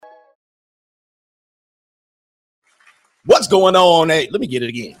What's going on? Hey, let me get it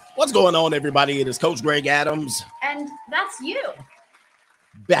again. What's going on, everybody? It is Coach Greg Adams. And that's you.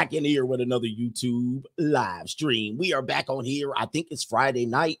 Back in here with another YouTube live stream. We are back on here. I think it's Friday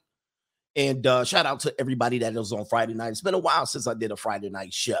night. And shout out to everybody that was on Friday night. It's been a while since I did a Friday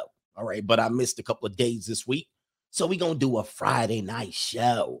night show. All right. But I missed a couple of days this week. So we're going to do a Friday night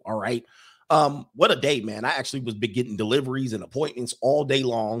show. All right. What a day, man. I actually was getting deliveries and appointments all day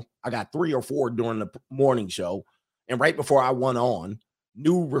long. I got 3 or 4 during the morning show. And right before I went on,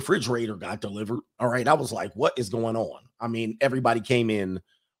 new refrigerator got delivered. All right. I was like, what is going on? I mean, everybody came in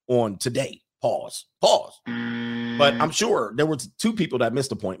on today. Pause. But I'm sure there was 2 people that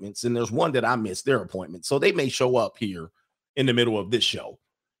missed appointments, and there's one that I missed their appointment. So they may show up here in the middle of this show.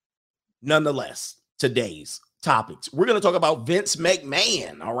 Nonetheless, today's topics. We're going to talk about Vince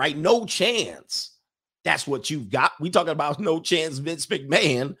McMahon. All right. No chance. That's what you've got. We talking about no chance Vince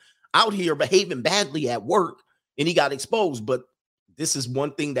McMahon out here behaving badly at work. And he got exposed. But this is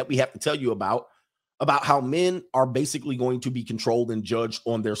one thing that we have to tell you about how men are basically going to be controlled and judged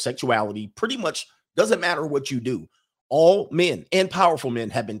on their sexuality. Pretty much doesn't matter what you do. All men and powerful men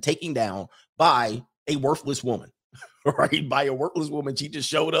have been taken down by a worthless woman, right? By a worthless woman. She just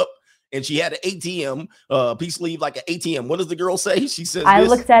showed up and she had an ATM, peace sleeve like an ATM. What does the girl say? She says, I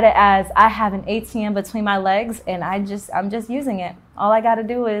looked at it as I have an ATM between my legs and I'm just using it. All I got to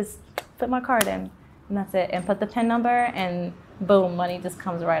do is put my card in. And that's it. And put the PIN number and boom, money just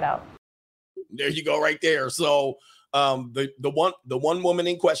comes right out. There you go right there. So the one woman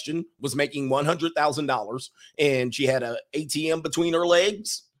in question was making $100,000 and she had an ATM between her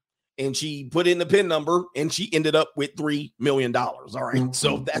legs and she put in the PIN number and she ended up with $3 million. All right.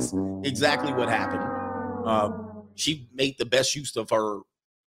 So that's exactly what happened. She made the best use of her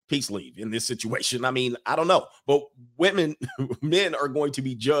peace leave in this situation. I mean, I don't know, but men are going to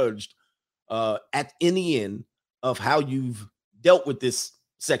be judged in the end of how you've dealt with this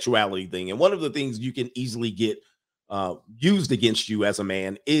sexuality thing. And one of the things you can easily get used against you as a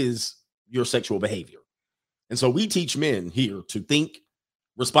man is your sexual behavior. And so we teach men here to think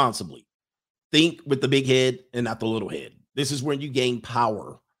responsibly, think with the big head and not the little head. This is when you gain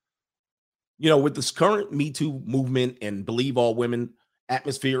power. You know, with this current Me Too movement and believe all women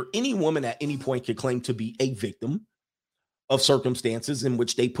atmosphere, any woman at any point could claim to be a victim of circumstances in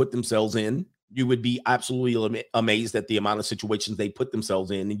which they put themselves in. You would be absolutely amazed at the amount of situations they put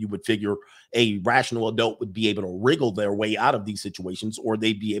themselves in. And you would figure a rational adult would be able to wriggle their way out of these situations, or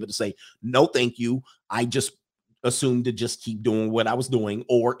they'd be able to say, no, thank you. I just assumed to just keep doing what I was doing.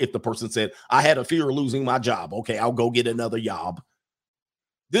 Or if the person said, I had a fear of losing my job, okay, I'll go get another job.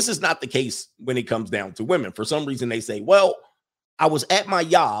 This is not the case when it comes down to women. For some reason, they say, well, I was at my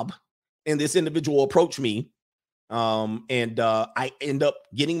job and this individual approached me. I end up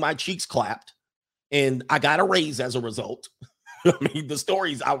getting my cheeks clapped and I got a raise as a result. I mean, the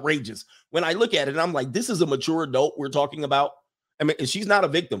story is outrageous. When I look at it, I'm like, this is a mature adult we're talking about. I mean, she's not a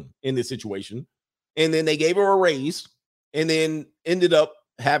victim in this situation. And then they gave her a raise and then ended up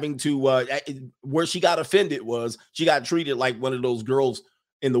having to, where she got offended was she got treated like one of those girls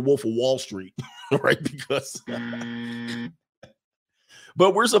in the Wolf of Wall Street, right? Because,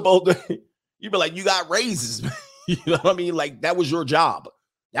 but we're supposed to, you'd be like, you got raises. You know what I mean? Like, that was your job.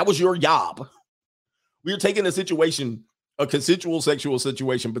 That was your job. We're taking a consensual sexual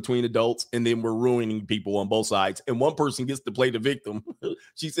situation between adults, and then we're ruining people on both sides. And one person gets to play the victim.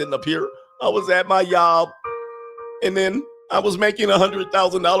 She's sitting up here. I was at my job, and then I was making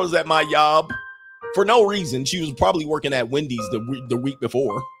 $100,000 at my job for no reason. She was probably working at Wendy's the week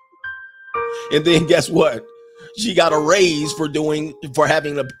before. And then guess what? She got a raise for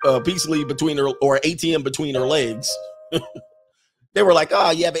having a peace leave between her, or ATM between her legs. They were like, oh,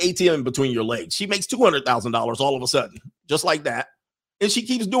 you have an ATM between your legs. She makes $200,000 all of a sudden, just like that. And she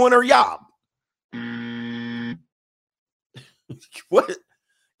keeps doing her job. What?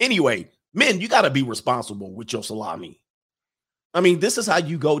 Anyway, men, you got to be responsible with your salami. I mean, this is how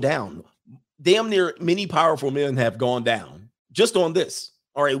you go down. Damn near many powerful men have gone down just on this.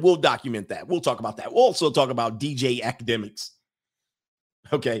 All right, we'll document that. We'll talk about that. We'll also talk about DJ Academics.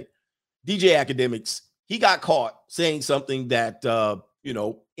 Okay, DJ Academics, he got caught saying something that,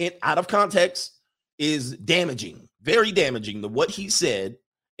 out of context is damaging, very damaging. What he said,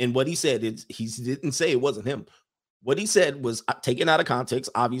 and what he said is, he didn't say it wasn't him. What he said was taken out of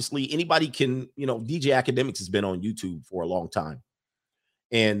context. Obviously, anybody can, DJ Academics has been on YouTube for a long time.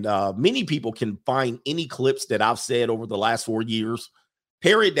 And many people can find any clips that I've said over the last 4 years,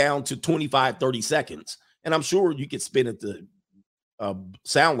 pare it down to 25, 30 seconds. And I'm sure you could spin it to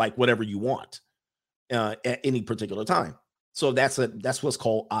sound like whatever you want at any particular time. So that's what's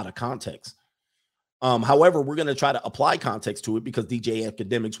called out of context. However, we're going to try to apply context to it because DJ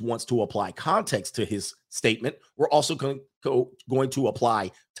Academics wants to apply context to his statement. We're also going to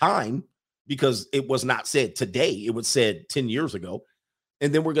apply time because it was not said today. It was said 10 years ago.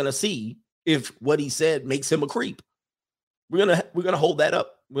 And then we're going to see if what he said makes him a creep. We're going to hold that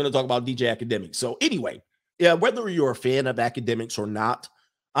up. We're going to talk about DJ Academics. So anyway, yeah, whether you're a fan of Academics or not,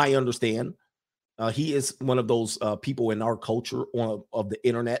 I understand. He is one of those people in our culture of the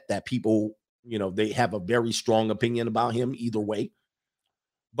internet that people, they have a very strong opinion about him either way.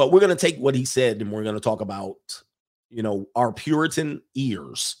 But we're going to take what he said and we're going to talk about, our Puritan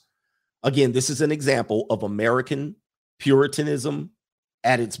ears. Again, this is an example of American Puritanism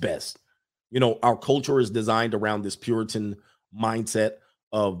at its best. Our culture is designed around this Puritan mindset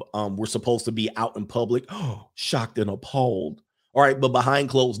of we're supposed to be out in public, shocked and appalled. All right, but behind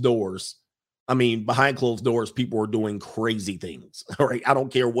closed doors, people are doing crazy things. All right, I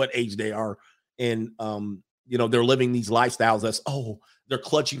don't care what age they are. And, they're living these lifestyles that's, they're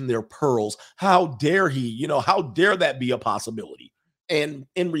clutching their pearls. How dare he? How dare that be a possibility? And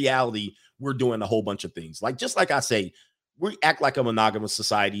in reality, we're doing a whole bunch of things. Just like I say, we act like a monogamous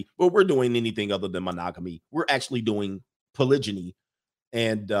society, but we're doing anything other than monogamy. We're actually doing polygyny,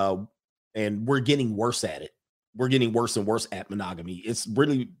 and we're getting worse at it. We're getting worse and worse at monogamy. It's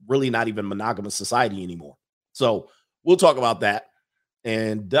really, really not even monogamous society anymore. So we'll talk about that.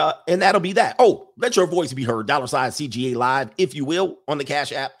 And that'll be that. Let your voice be heard. $CGA Live, if you will, on the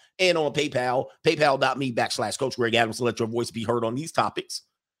Cash App and on PayPal, paypal.me/Coach Greg Adams to let your voice be heard on these topics.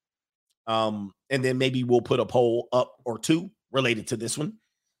 And then maybe we'll put a poll up or two related to this one.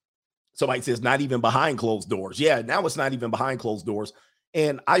 Somebody says not even behind closed doors. Yeah, now it's not even behind closed doors.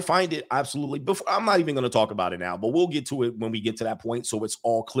 And I find it absolutely, I'm not even going to talk about it now, but we'll get to it when we get to that point. So it's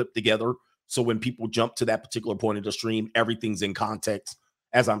all clipped together. So when people jump to that particular point of the stream, everything's in context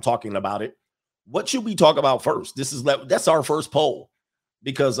as I'm talking about it. What should we talk about first? That's our first poll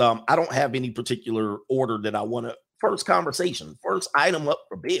because I don't have any particular order that I want to. First conversation, first item up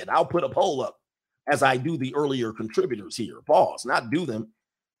for bid. I'll put a poll up as I do the earlier contributors here. Pause, not do them.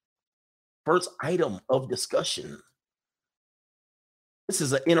 First item of discussion. This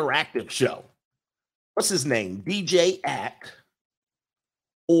is an interactive show. What's his name? DJ Act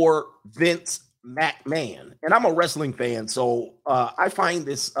or Vince McMahon? And I'm a wrestling fan, so I find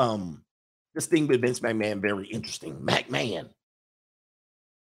this thing with Vince McMahon very interesting. McMahon.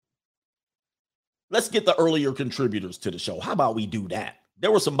 Let's get the earlier contributors to the show. How about we do that?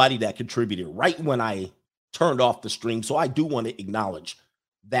 There was somebody that contributed right when I turned off the stream, so I do want to acknowledge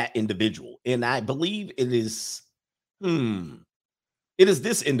that individual. And I believe it is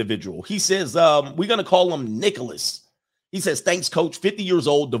this individual. He says, we're going to call him Nicholas. He says, thanks, Coach. 50 years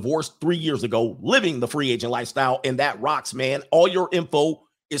old, divorced 3 years ago, living the free agent lifestyle, and that rocks, man. All your info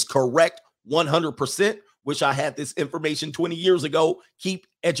is correct 100%. Wish I had this information 20 years ago. Keep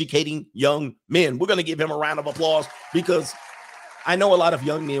educating young men. We're going to give him a round of applause because I know a lot of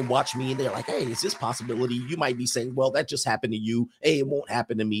young men watch me and they're like, hey, is this possibility? You might be saying, well, that just happened to you. Hey, it won't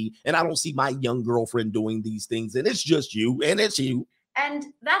happen to me. And I don't see my young girlfriend doing these things. And it's just you. And it's you. And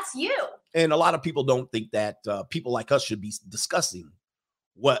that's you. And a lot of people don't think that people like us should be discussing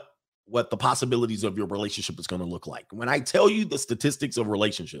what the possibilities of your relationship is going to look like. When I tell you the statistics of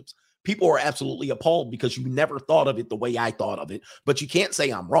relationships, people are absolutely appalled because you never thought of it the way I thought of it. But you can't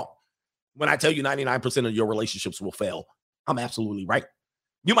say I'm wrong. When I tell you 99% of your relationships will fail, I'm absolutely right.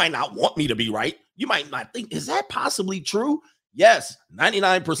 You might not want me to be right. You might not think, is that possibly true? Yes,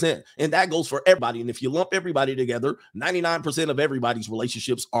 99%. And that goes for everybody. And if you lump everybody together, 99% of everybody's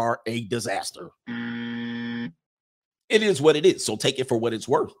relationships are a disaster. It is what it is. So take it for what it's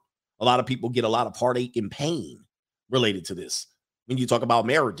worth. A lot of people get a lot of heartache and pain related to this. When you talk about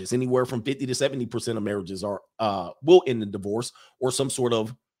marriages, anywhere from 50 to 70% of marriages will end in divorce or some sort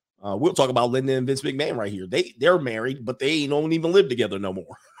of, we'll talk about Linda and Vince McMahon right here. They're married, but they don't even live together no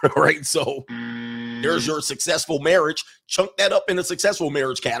more. Right. So there's your successful marriage. Chunk that up in the successful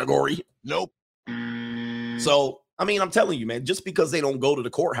marriage category. Nope. So, I mean, I'm telling you, man, just because they don't go to the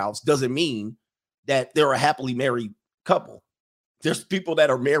courthouse doesn't mean that they're a happily married couple. There's people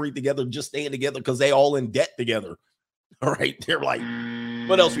that are married together, just staying together because they all in debt together. All right. They're like,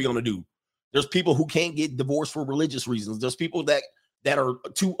 what else are we going to do? There's people who can't get divorced for religious reasons. There's people that are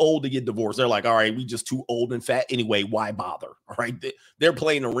too old to get divorced. They're like, all right, we just too old and fat anyway. Why bother? All right. They're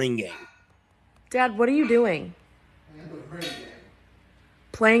playing a ring game. Dad, what are you doing?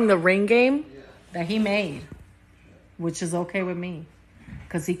 Playing the ring game that he made, which is okay with me.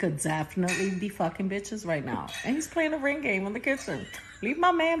 Because he could definitely be fucking bitches right now. And he's playing a ring game in the kitchen. Leave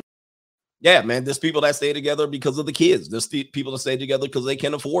my man. Yeah, man. There's people that stay together because of the kids. There's people that stay together because they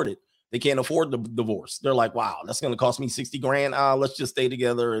can afford it. They can't afford the divorce. They're like, wow, that's going to cost me 60 grand. Let's just stay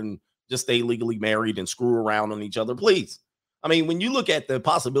together and just stay legally married and screw around on each other, please. I mean, when you look at the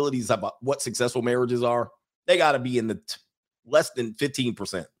possibilities about what successful marriages are, they got to be in the less than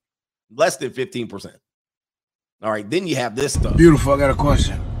 15%. Less than 15%. All right, then you have this stuff. Beautiful, I got a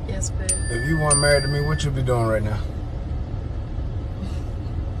question. Yes, babe. If you weren't married to me, what you be doing right now?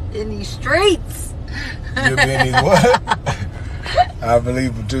 In these streets. You'll be in these what? I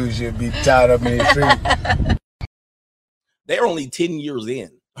believe it too. She'll be tied up in the street. They're only 10 years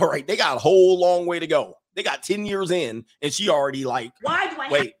in. All right, they got a whole long way to go. They got 10 years in, and she already like, why do I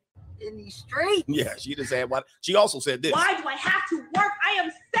wait. In these streets? Yeah, she just said what? She also said this. Why do I have to work? I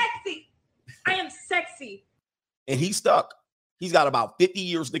am sexy. I am sexy. And he's stuck. He's got about 50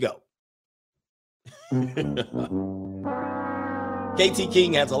 years to go. KT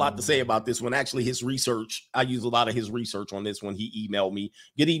King has a lot to say about this one. Actually, his research, I use a lot of his research on this one. He emailed me.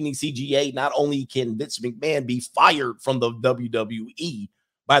 Good evening, CGA. Not only can Vince McMahon be fired from the WWE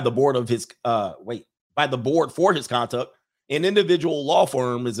by the board of his by the board for his conduct, an individual law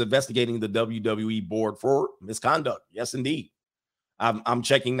firm is investigating the WWE board for misconduct. Yes, indeed. I'm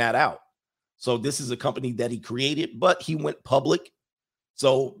checking that out. So this is a company that he created, but he went public.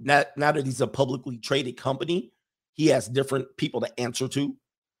 So now that he's a publicly traded company, he has different people to answer to.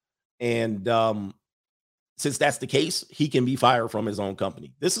 And since that's the case, he can be fired from his own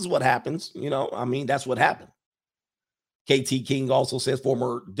company. This is what happens. You know, I mean, that's what happened. KT King also says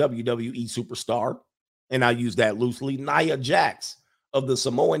former WWE superstar, and I use that loosely, Nia Jax of the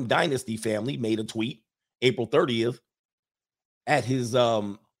Samoan Dynasty family made a tweet April 30th at his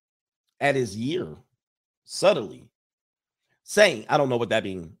year subtly saying, I don't know what that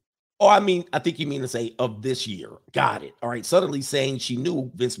means. Oh, I think you mean to say of this year. Got it. All right. Subtly saying she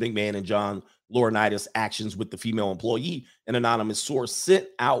knew Vince McMahon and John Laurinaitis' actions with the female employee. An anonymous source sent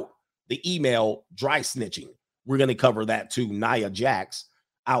out the email dry snitching. We're going to cover that too. Nia Jax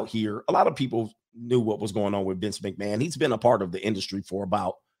out here. A lot of people knew what was going on with Vince McMahon. He's been a part of the industry for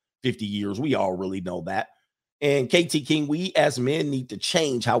about 50 years. We all really know that. And KT King, we as men need to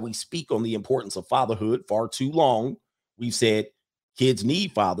change how we speak on the importance of fatherhood. Far too long, we've said kids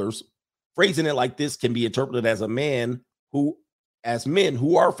need fathers. Phrasing it like this can be interpreted as men who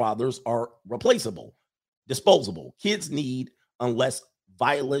are fathers are replaceable, disposable. Kids need, unless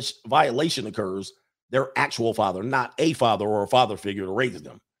violation occurs, their actual father, not a father or a father figure to raise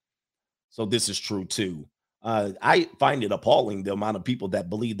them. So this is true too. I find it appalling the amount of people that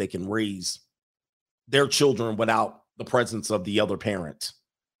believe they can raise their children without the presence of the other parent,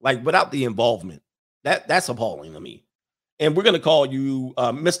 like without the involvement. That's appalling to me. And we're going to call you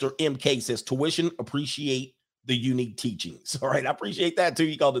Mr. MK says tuition, appreciate the unique teachings. All right. I appreciate that too.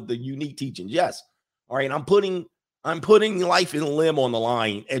 You called it the unique teachings. Yes. All right. I'm putting life and limb on the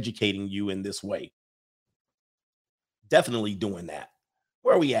line, educating you in this way. Definitely doing that.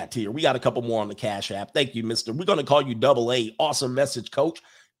 Where are we at here? We got a couple more on the Cash App. Thank you, Mr. We're going to call you Double A. Awesome message, coach.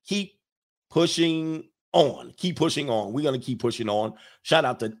 Keep pushing on. Keep pushing on. We're going to keep pushing on. Shout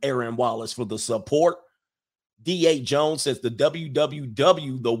out to Aaron Wallace for the support. D.A. Jones says the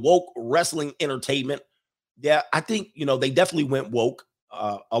WWW, the woke wrestling entertainment. Yeah, I think, they definitely went woke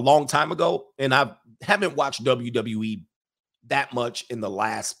a long time ago. And I haven't watched WWE that much in the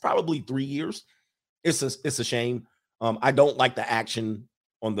last probably 3 years. It's a shame. I don't like the action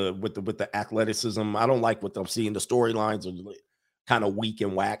with the athleticism. I don't like what I'm seeing. The storylines are kind of weak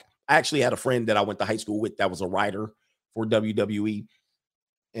and whack. I actually had a friend that I went to high school with that was a writer for WWE.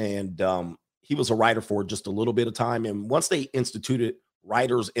 And he was a writer for just a little bit of time. And once they instituted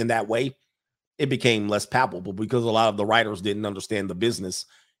writers in that way, it became less palpable because a lot of the writers didn't understand the business.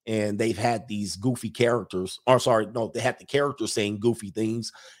 And they've had these goofy characters. They had the characters saying goofy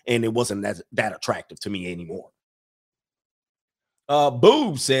things. And it wasn't that attractive to me anymore.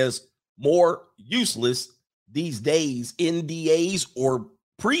 Boob says more useless these days, NDAs or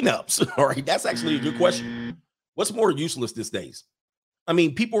prenups. All right, that's actually a good question. What's more useless these days? I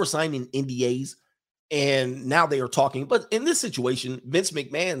mean, people are signing NDAs and now they are talking. But in this situation, Vince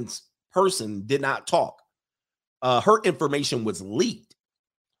McMahon's person did not talk. Her information was leaked.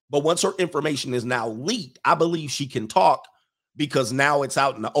 But once her information is now leaked, I believe she can talk because now it's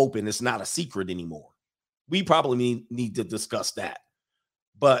out in the open. It's not a secret anymore. We probably need to discuss that.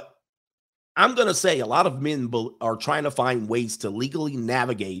 But I'm going to say a lot of men are trying to find ways to legally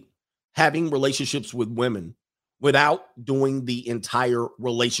navigate having relationships with women without doing the entire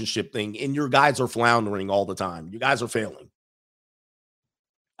relationship thing. And your guys are floundering all the time. You guys are failing.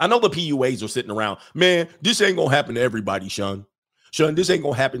 I know the PUAs are sitting around. Man, this ain't going to happen to everybody, Sean. Sean, this ain't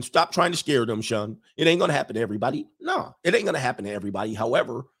going to happen. Stop trying to scare them, Sean. It ain't going to happen to everybody. No, it ain't going to happen to everybody.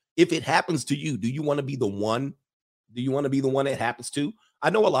 However, If it happens to you, do you want to be the one? Do you want to be the one it happens to? I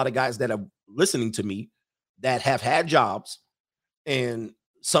know a lot of guys that are listening to me that have had jobs and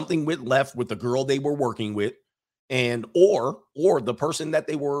something went left with the girl they were working with, and or the person that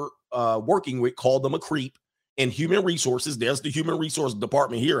they were working with called them a creep. And human resources, there's the human resource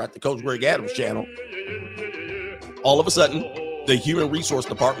department here at the Coach Greg Adams channel. All of a sudden, the human resource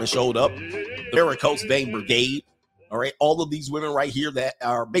department showed up, the Varicose Vein Brigade. All right, all of these women right here that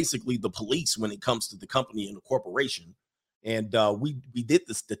are basically the police when it comes to the company and the corporation. And we did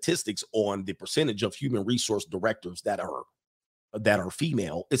the statistics on the percentage of human resource directors that are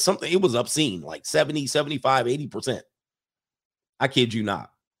female. It's something, it was obscene, like 70, 75, 80%. I kid you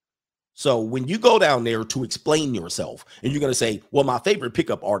not. So when you go down there to explain yourself and you're going to say, well, my favorite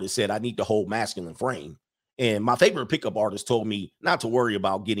pickup artist said I need to hold masculine frame. And my favorite pickup artist told me not to worry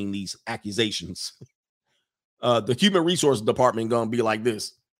about getting these accusations. The human resource department going to be like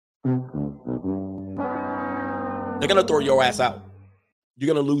this. They're going to throw your ass out.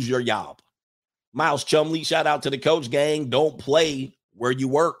 You're going to lose your job. Miles Chumley, shout out to the coach gang. Don't play where you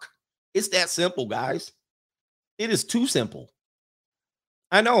work. It's that simple, guys. It is too simple.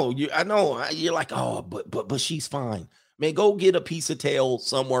 I know you're like, oh, but she's fine. Man, go get a piece of tail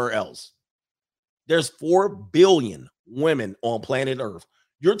somewhere else. There's 4 billion women on planet Earth.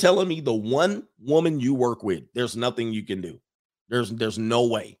 You're telling me the one woman you work with, there's nothing you can do. There's no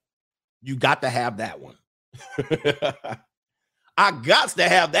way. You got to have that one. I got to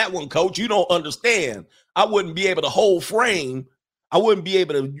have that one, coach. You don't understand. I wouldn't be able to hold frame. I wouldn't be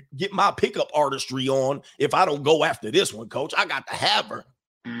able to get my pickup artistry on if I don't go after this one, coach. I got to have her.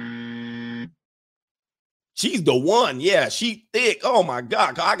 She's the one. Yeah, she thick. Oh, my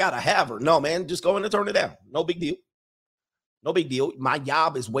God. I got to have her. No, man, just go in and turn it down. No big deal. No big deal. My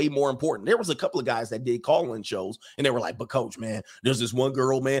job is way more important. There was a couple of guys that did call-in shows, and they were like, but, coach, man, there's this one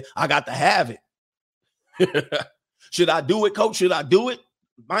girl, man. I got to have it. Should I do it, coach? Should I do it?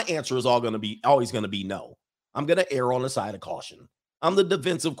 My answer is always going to be no. I'm going to err on the side of caution. I'm the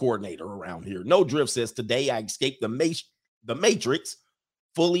defensive coordinator around here. No Drift says, today I escaped the matrix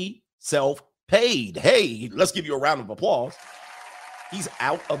fully self-paid. Hey, let's give you a round of applause. He's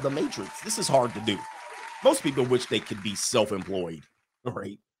out of the matrix. This is hard to do. Most people wish they could be self-employed,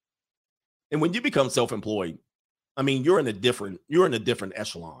 right? And when you become self-employed, I mean, you're in a different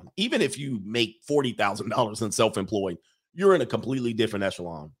echelon. Even if you make $40,000 in self-employed, you're in a completely different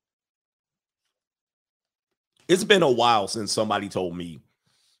echelon. It's been a while since somebody told me,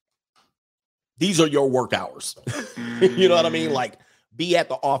 these are your work hours. You know what I mean? Like, be at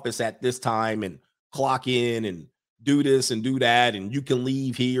the office at this time and clock in and do this and do that. And you can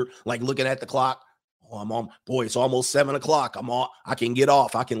leave here. Like, looking at the clock. Oh, I'm on. Boy, it's almost 7 o'clock. I can get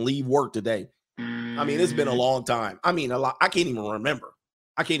off. I can leave work today. I mean, it's been a long time. I mean, a lot. I can't even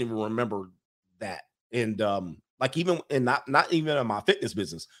remember that. And like, even and not even in my fitness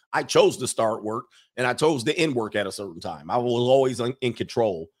business, I chose to start work and I chose to end work at a certain time. I was always in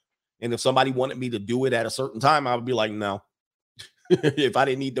control. And if somebody wanted me to do it at a certain time, I would be like, no. If I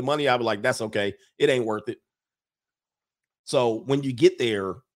didn't need the money, I'd be like, that's okay. It ain't worth it. So when you get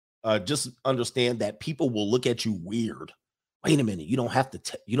there, just understand that people will look at you weird. Wait a minute. You don't have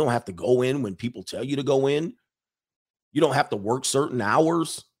to go in when people tell you to go in. You don't have to work certain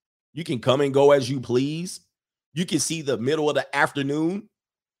hours. You can come and go as you please. You can see the middle of the afternoon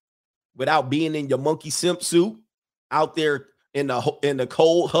without being in your monkey simp suit out there in the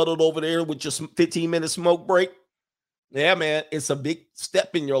cold, huddled over there with your 15-minute smoke break. Yeah, man, it's a big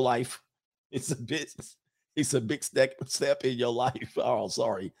step in your life. It's a big step in your life. Oh,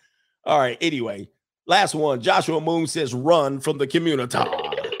 sorry. All right. Anyway, last one. Joshua Moon says, run from the community.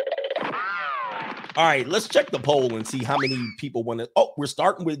 All right, let's check the poll and see how many people want to. Oh, we're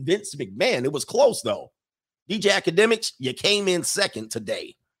starting with Vince McMahon. It was close, though. DJ Academics, you came in second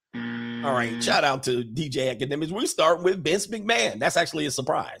today. All right, shout out to DJ Academics. We start with Vince McMahon. That's actually a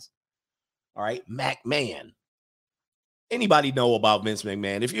surprise. All right, McMahon. Anybody know about Vince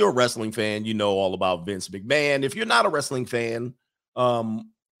McMahon? If you're a wrestling fan, you know all about Vince McMahon. If you're not a wrestling fan,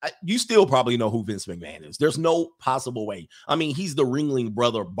 you still probably know who Vince McMahon is. There's no possible way. I mean, he's the Ringling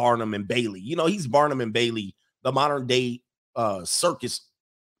brother, Barnum and Bailey. You know, he's Barnum and Bailey, the modern day circus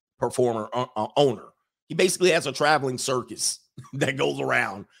performer owner. He basically has a traveling circus that goes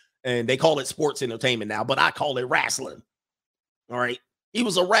around, and they call it sports entertainment now, but I call it wrestling. All right. He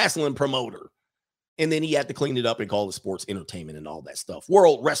was a wrestling promoter, and then he had to clean it up and call it sports entertainment and all that stuff.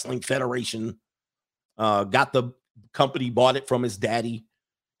 World Wrestling Federation got the company, bought it from his daddy.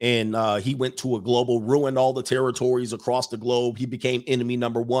 And he went to a global, ruined all the territories across the globe. He became enemy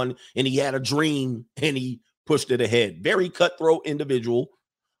number one, and he had a dream, and he pushed it ahead. Very cutthroat individual.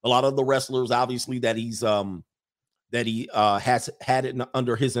 A lot of the wrestlers, obviously, that he has had it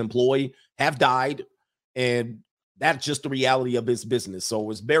under his employ have died, and that's just the reality of his business. So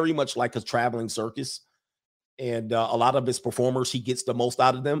it's very much like a traveling circus, and a lot of his performers, he gets the most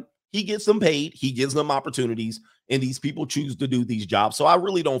out of them. He gets them paid, he gives them opportunities, and these people choose to do these jobs. So I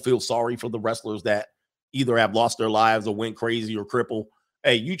really don't feel sorry for the wrestlers that either have lost their lives or went crazy or crippled.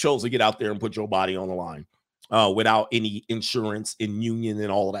 Hey, you chose to get out there and put your body on the line without any insurance and union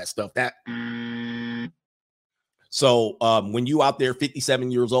and all of that stuff. So when you out there 57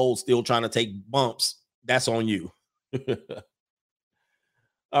 years old, still trying to take bumps, that's on you.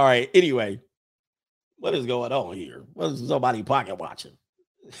 All right. Anyway, what is going on here? What is somebody pocket watching?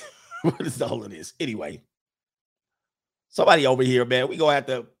 What is all of this? Anyway, somebody over here, man, we gonna have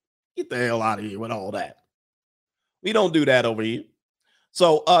to get the hell out of here with all that. We don't do that over here.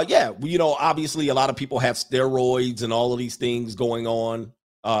 So, yeah, you know, obviously a lot of people have steroids and all of these things going on.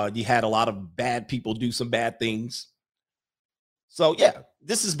 You had a lot of bad people do some bad things. So, yeah,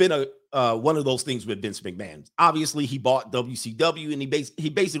 this has been one of those things with Vince McMahon. Obviously, he bought WCW, and he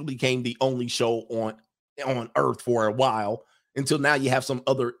basically became the only show on earth for a while, until now you have some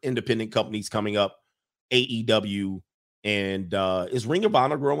other independent companies coming up, AEW, and is Ring of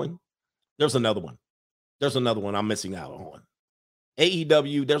Honor growing? There's another one. I'm missing out on.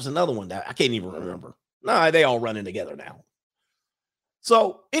 AEW, there's another one that I can't even remember. Nah, they all running together now.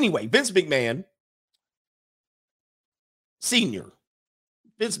 So anyway, Vince McMahon Senior.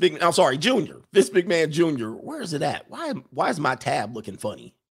 Vince McMahon Jr. Where is it at? Why is my tab looking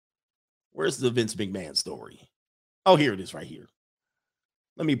funny? Where's the Vince McMahon story? Oh, here it is right here.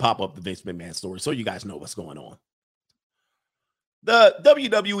 Let me pop up the Vince McMahon story so you guys know what's going on. The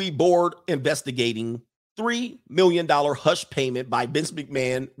WWE board investigating $3 million hush payment by Vince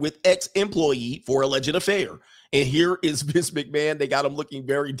McMahon with ex-employee for alleged affair. And here is Vince McMahon. They got him looking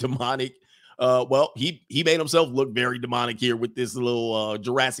very demonic. Well, he made himself look very demonic here with this little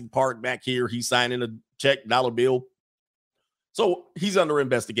Jurassic Park back here. He's signing a check, dollar bill. So he's under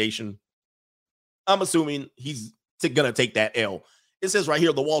investigation. I'm assuming he's going to take that L. It says right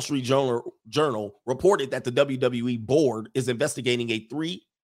here, the Wall Street Journal reported that the WWE board is investigating a $3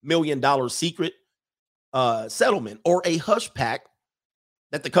 million secret settlement or a hush pact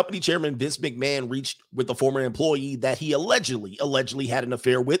that the company chairman Vince McMahon reached with a former employee that he allegedly had an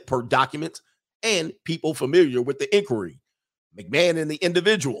affair with, per documents and people familiar with the inquiry. McMahon and the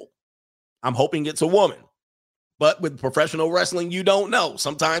individual, I'm hoping it's a woman, but with professional wrestling, you don't know.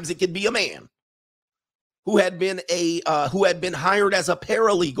 Sometimes it could be a man who had been hired as a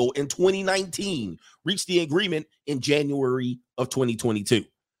paralegal in 2019, reached the agreement in January of 2022.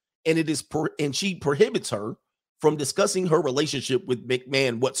 And she prohibits her from discussing her relationship with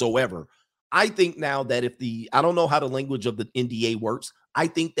McMahon whatsoever. I think now that I don't know how the language of the NDA works. I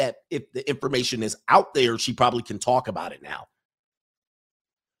think that if the information is out there, she probably can talk about it now.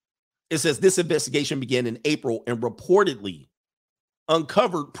 It says this investigation began in April and reportedly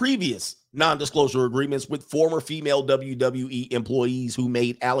uncovered previous non-disclosure agreements with former female WWE employees who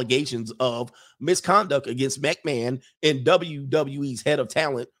made allegations of misconduct against McMahon and WWE's head of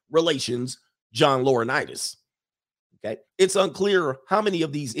talent relations, John Laurinaitis. Okay. It's unclear how many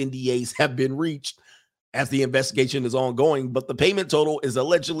of these NDAs have been reached as the investigation is ongoing, but the payment total is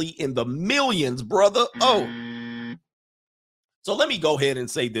allegedly in the millions, brother. Oh. So let me go ahead and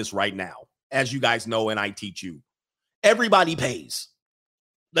say this right now. As you guys know, and I teach you, everybody pays.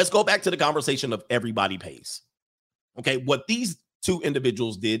 Let's go back to the conversation of everybody pays. Okay. What these two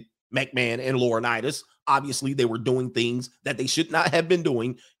individuals did, McMahon and Laurinaitis, obviously they were doing things that they should not have been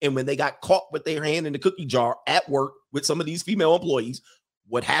doing. And when they got caught with their hand in the cookie jar at work with some of these female employees,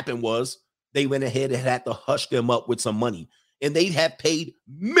 what happened was they went ahead and had to hush them up with some money. And they have paid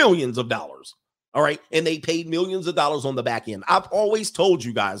millions of dollars. All right. And they paid millions of dollars on the back end. I've always told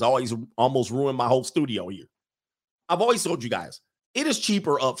you guys, I always almost ruined my whole studio here. I've always told you guys, it is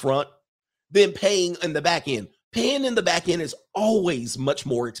cheaper up front than paying in the back end. Paying in the back end is always much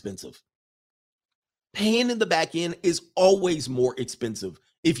more expensive. Paying in the back end is always more expensive.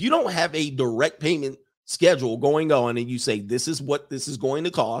 If you don't have a direct payment schedule going on and you say, this is what this is going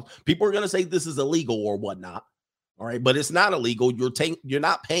to cost, people are going to say this is illegal or whatnot. All right. But it's not illegal. You're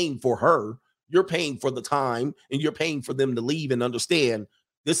not paying for her. You're paying for the time, and you're paying for them to leave and understand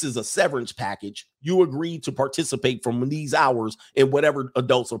this is a severance package. You agreed to participate from these hours in whatever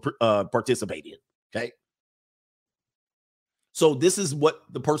adults are participating in. Okay. So this is what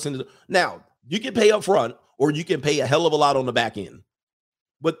the person is. Now, you can pay up front or you can pay a hell of a lot on the back end.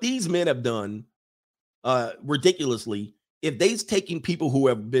 What these men have done ridiculously, if they's taking people who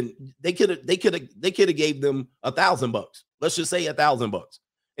have been, they could have gave them $1,000. Let's just say $1,000.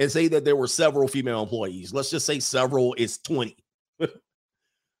 and say that there were several female employees. Let's just say several is 20.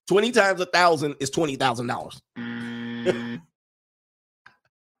 20 times 1,000 is $20,000.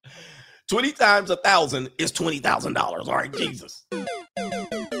 20 times 1,000 is $20,000. All right, Jesus.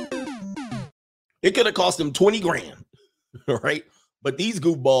 It could have cost them 20 grand. All right. But these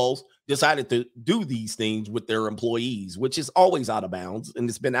goofballs decided to do these things with their employees, which is always out of bounds. And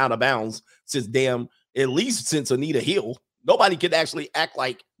it's been out of bounds since at least since Anita Hill. Nobody could actually act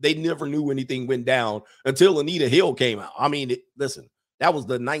like they never knew anything went down until Anita Hill came out. I mean, listen, that was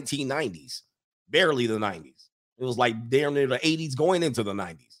the 1990s, barely the 90s. It was like damn near the 80s going into the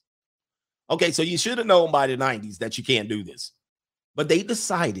 90s. Okay, so you should have known by the 90s that you can't do this. But they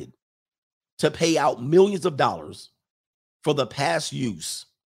decided to pay out millions of dollars for the past use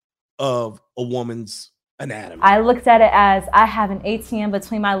of a woman's anatomy. I looked at it as I have an ATM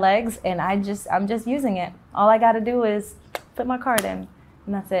between my legs and I'm just using it. All I got to do is put my card in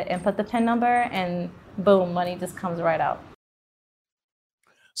and that's it. And put the PIN number and boom, money just comes right out.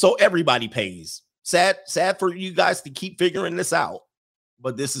 So everybody pays. Sad for you guys to keep figuring this out,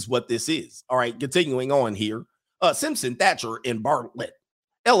 but this is what this is. All right, continuing on here. Simpson, Thatcher, and Bartlett,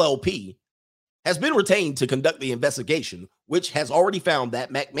 LLP, has been retained to conduct the investigation, which has already found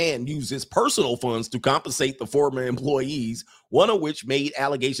that McMahon used his personal funds to compensate the former employees, one of which made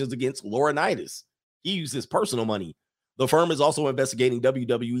allegations against Laurinaitis. He used his personal money. The firm is also investigating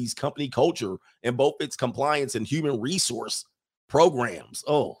WWE's company culture and both its compliance and human resource programs.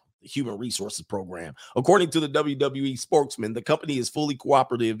 Oh, the human resources program. According to the WWE spokesman, the company is fully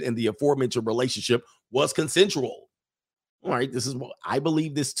cooperative and the aforementioned relationship was consensual. All right, this is what I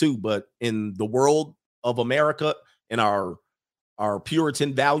believe this too, but in the world of America and our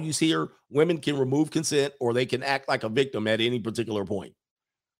Puritan values here, women can remove consent or they can act like a victim at any particular point.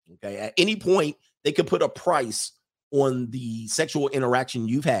 Okay, at any point, they can put a price on the sexual interaction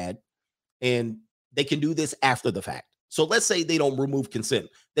you've had, and they can do this after the fact. So let's say they don't remove consent.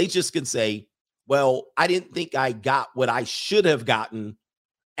 They just can say, well, I didn't think I got what I should have gotten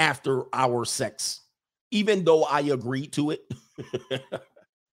after our sex, even though I agreed to it.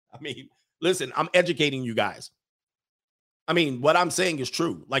 I mean, listen, I'm educating you guys. I mean, what I'm saying is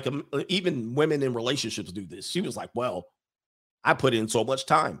true. Like even women in relationships do this. She was like, well, I put in so much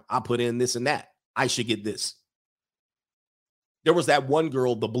time. I put in this and that. I should get this. There was that one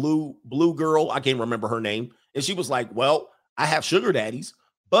girl, the blue girl. I can't remember her name. And she was like, well, I have sugar daddies,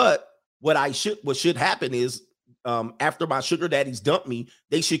 but what should happen is after my sugar daddies dump me,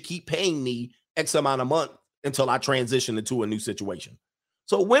 they should keep paying me X amount a month until I transition into a new situation.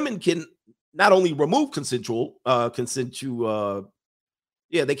 So women can not only remove they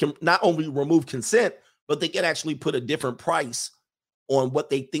can not only remove consent, but they can actually put a different price on what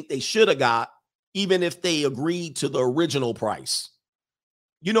they think they should have got, even if they agreed to the original price.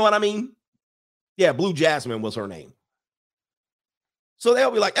 You know what I mean? Yeah, Blue Jasmine was her name. So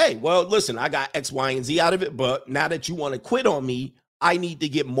they'll be like, hey, well, listen, I got X, Y, and Z out of it, but now that you want to quit on me, I need to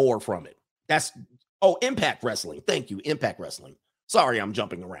get more from it. Impact Wrestling. Thank you, Impact Wrestling. Sorry, I'm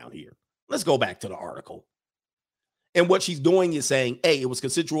jumping around here. Let's go back to the article. And what she's doing is saying, hey, it was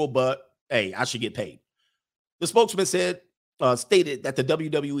consensual, but hey, I should get paid. The spokesman stated that the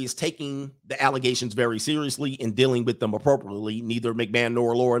WWE is taking the allegations very seriously and dealing with them appropriately. Neither McMahon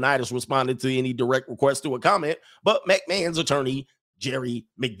nor Laurinaitis responded to any direct request to a comment, but McMahon's attorney, Jerry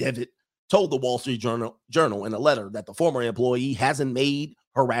McDevitt, told the Wall Street Journal in a letter that the former employee hasn't made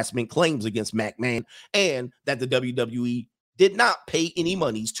harassment claims against McMahon and that the WWE did not pay any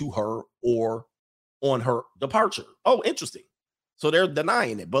monies to her or on her departure. Oh, interesting. So they're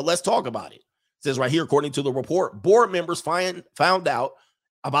denying it, but let's talk about it. It says right here, according to the report, board members found out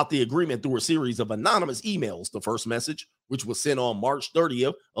about the agreement through a series of anonymous emails. The first message, which was sent on March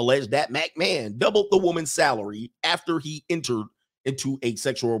 30th, alleged that McMahon doubled the woman's salary after he entered into a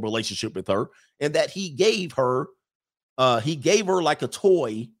sexual relationship with her, and that he gave her like a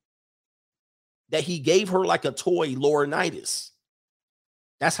toy. That he gave her like a toy Laurinaitis.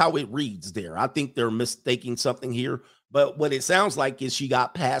 That's how it reads there. I think they're mistaking something here. But what it sounds like is she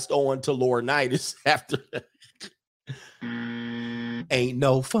got passed on to Laurinaitis after. Ain't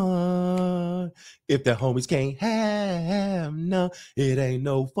no fun if the homies can't have none. It ain't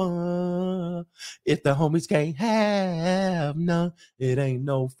no fun if the homies can't have none. It ain't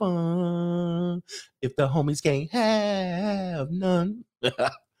no fun if the homies can't have none.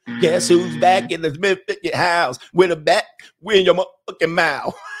 Guess who's back in the Smith house with a bat? We in your motherfucking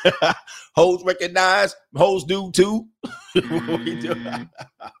mouth. Hoes recognize, hoes do too. What we do?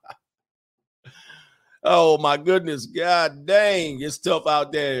 Oh my goodness, god dang, it's tough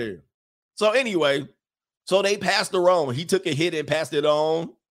out there. So anyway, so they passed her on. He took a hit and passed it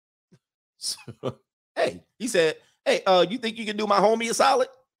on. So, hey, he said, hey, you think you can do my homie a solid?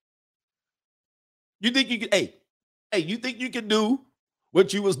 You think you can, hey, you think you can do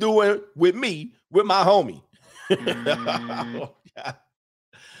what you was doing with me, with my homie? Oh, God.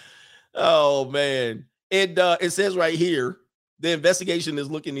 Oh, man. It says right here, the investigation is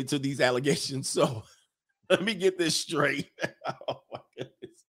looking into these allegations. So let me get this straight. Oh, my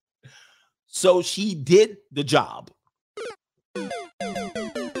goodness. So she did the job.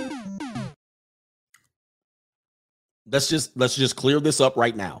 Let's just clear this up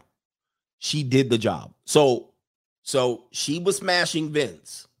right now. She did the job. So she was smashing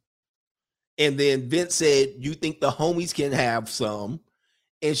Vince. And then Vince said, you think the homies can have some?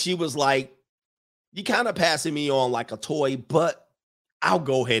 And she was like, you kind of passing me on like a toy, but I'll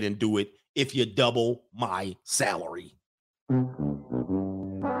go ahead and do it if you double my salary.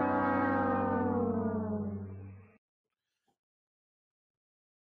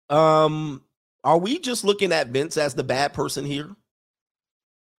 Are we just looking at Vince as the bad person here?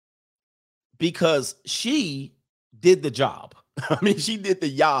 Because she did the job. I mean, she did the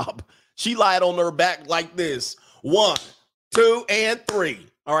job. She lied on her back like this. 1, 2, and 3.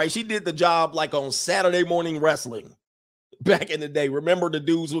 All right, she did the job like on Saturday Morning Wrestling back in the day. Remember the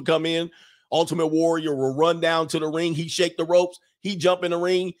dudes would come in? Ultimate Warrior will run down to the ring. He shake the ropes. He jump in the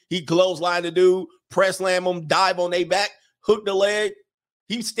ring. He clothesline the dude, press slam him, dive on their back, hook the leg.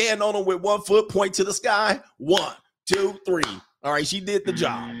 He stand on them with 1 foot, point to the sky. 1, 2, 3. All right, she did the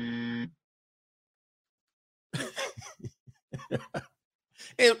job.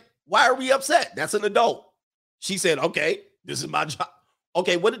 And why are we upset? That's an adult. She said, okay, this is my job.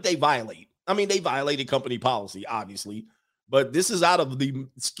 Okay, what did they violate? I mean, they violated company policy, obviously, but this is out of the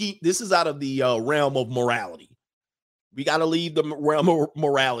realm of morality. We got to leave the realm of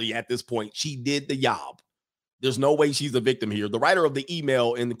morality at this point. She did the job. There's no way she's a victim here. The writer of the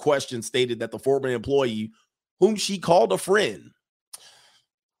email in the question stated that the former employee, whom she called a friend,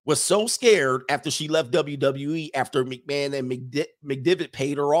 was so scared after she left WWE after McMahon and McDevitt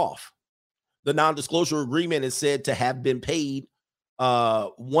paid her off. The non-disclosure agreement is said to have been paid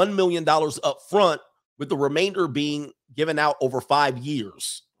 $1 million up front, with the remainder being given out over 5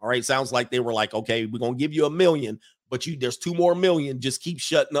 years. All right, sounds like they were like, okay, we're going to give you $1 million, but there's 2 more million. Just keep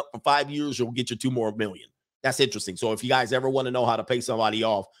shutting up for 5 years. You'll get your 2 more million. That's interesting. So if you guys ever want to know how to pay somebody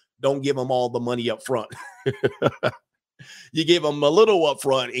off, don't give them all the money up front. You give them a little up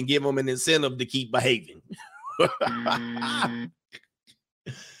front and give them an incentive to keep behaving.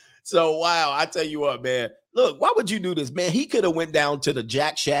 So, wow, I tell you what, man. Look, why would you do this, man? He could have went down to the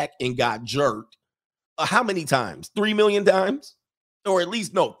Jack Shack and got jerked. How many times? 3 million times? Or at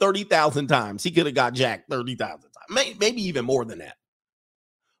least, no, 30,000 times. He could have got jacked 30,000 times. Maybe even more than that.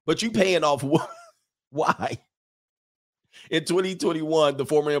 But you paying off why? In 2021, the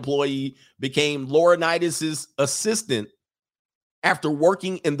former employee became Laurinaitis' assistant after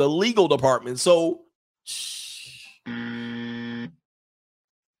working in the legal department. So she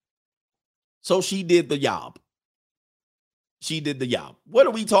did the job. She did the job. What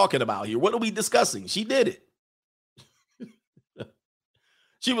are we talking about here? What are we discussing? She did it.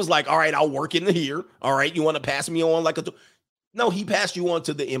 She was like, all right, I'll work in here. All right, you want to pass me on like a... No, he passed you on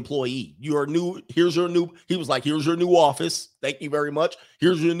to the employee. You are new. Here's your new. He was like, here's your new office. Thank you very much.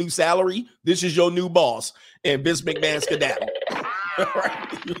 Here's your new salary. This is your new boss. And Vince McMahon skedaddled. All right.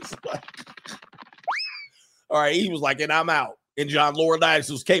 He was like, and I'm out. And John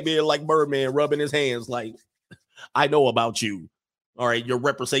Laurinaitis came in like Birdman, rubbing his hands like, I know about you. All right. Your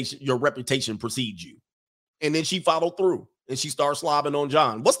reputation precedes you. And then she followed through and she started slobbing on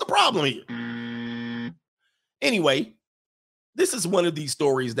John. What's the problem here? Anyway. This is one of these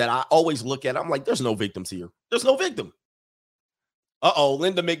stories that I always look at. I'm like, there's no victims here. There's no victim. Uh-oh,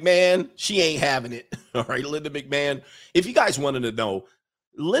 Linda McMahon, she ain't having it. All right, Linda McMahon. If you guys wanted to know,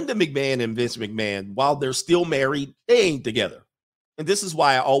 Linda McMahon and Vince McMahon, while they're still married, they ain't together. And this is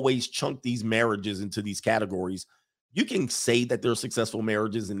why I always chunk these marriages into these categories. You can say that they're successful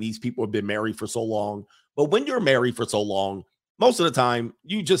marriages and these people have been married for so long. But when you're married for so long, most of the time,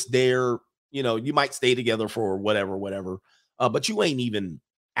 you just there, you might stay together for whatever. But you ain't even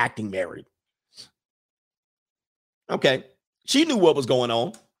acting married. Okay. She knew what was going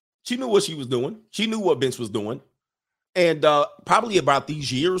on. She knew what she was doing. She knew what Vince was doing. And probably about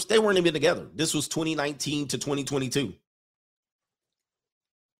these years, they weren't even together. This was 2019 to 2022.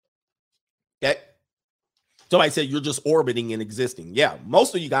 Okay. Somebody said you're just orbiting and existing. Yeah.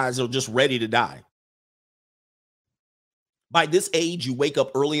 Most of you guys are just ready to die. By this age, you wake up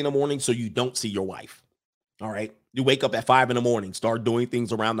early in the morning so you don't see your wife. All right. You wake up at 5 in the morning, start doing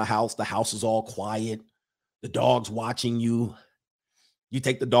things around the house. The house is all quiet. The dog's watching you. You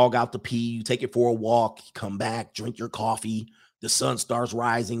take the dog out to pee, you take it for a walk, you come back, drink your coffee. The sun starts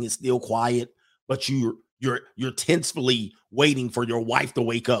rising, it's still quiet, but you're tensely waiting for your wife to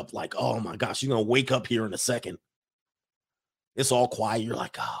wake up. Like, oh my gosh, you're gonna wake up here in a second. It's all quiet. You're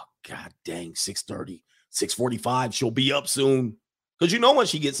like, oh god dang, 6:30, 6:45, she'll be up soon. Because you know when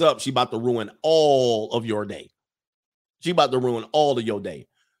she gets up, she about to ruin all of your day. She about to ruin all of your day.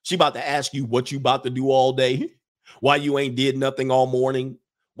 She about to ask you what you about to do all day. Why you ain't did nothing all morning.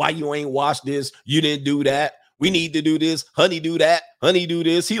 Why you ain't washed this. You didn't do that. We need to do this. Honey, do that. Honey, do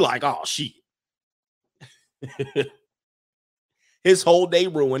this. He like, oh, shit. His whole day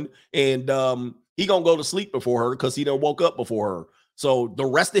ruined. And he going to go to sleep before her because he done woke up before her. So the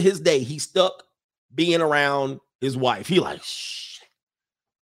rest of his day, he's stuck being around his wife. He like, shh.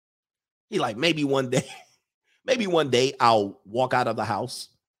 He like, maybe one day I'll walk out of the house.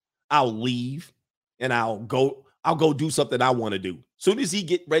 I'll leave and I'll go do something I want to do. Soon as he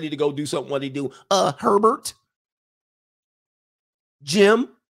get ready to go do something, what he do? Herbert, Jim,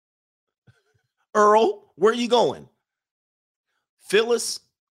 Earl, where are you going? Phyllis,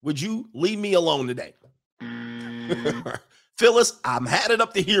 would you leave me alone today? Phyllis, I'm had it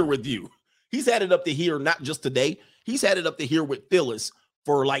up to here with you. He's had it up to here, not just today. He's had it up to here with Phyllis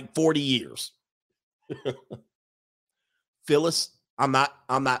for like 40 years. Phyllis, I'm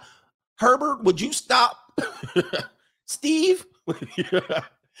not. Herbert, would you stop? Steve,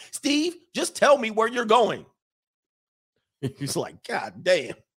 Steve, just tell me where you're going. He's like, God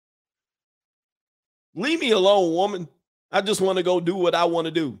damn. Leave me alone, woman. I just want to go do what I want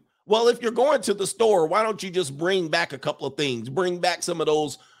to do. Well, if you're going to the store, why don't you just bring back a couple of things? Bring back some of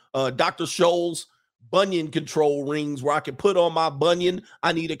those Dr. Scholl's bunion control rings where I can put on my bunion.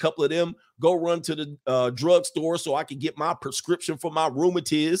 I need a couple of them. Go run to the drugstore so I can get my prescription for my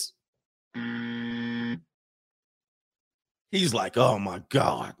rheumatiz. He's like, oh my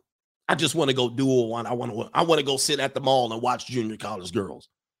God. I just want to go do one. I want to go sit at the mall and watch junior college girls.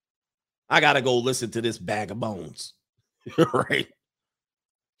 I got to go listen to this bag of bones. Right?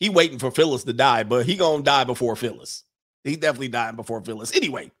 He waiting for Phyllis to die, but he going to die before Phyllis. He definitely died before Phyllis.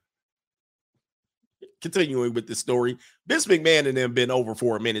 Anyway, continuing with this story, Vince McMahon and them been over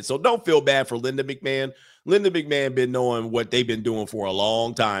for a minute, so don't feel bad for Linda McMahon. Linda McMahon been knowing what they've been doing for a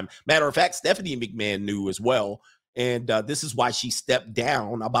long time. Matter of fact, Stephanie McMahon knew as well, and this is why she stepped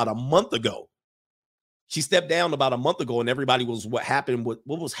down about a month ago. She stepped down about a month ago, and everybody was what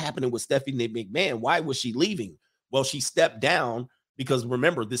was happening with Stephanie McMahon. Why was she leaving? Well, she stepped down because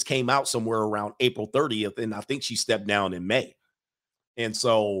remember, this came out somewhere around April 30th, and I think she stepped down in May. And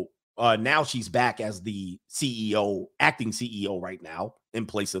so now she's back as the CEO, acting CEO right now, in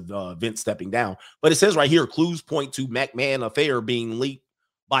place of Vince stepping down. But it says right here, clues point to McMahon affair being leaked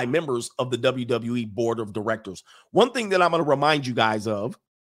by members of the WWE board of directors. One thing that I'm going to remind you guys of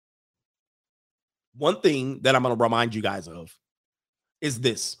is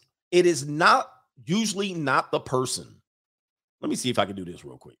this. It is usually not the person. Let me see if I can do this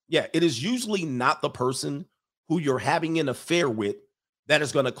real quick. Yeah, it is usually not the person who you're having an affair with that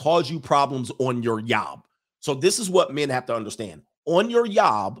is going to cause you problems on your job. So this is what men have to understand. On your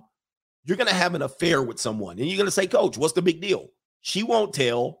job, you're going to have an affair with someone. And you're going to say, Coach, what's the big deal? She won't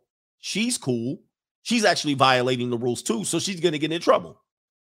tell. She's cool. She's actually violating the rules too, so she's going to get in trouble.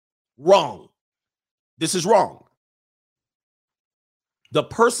 Wrong. This is wrong. The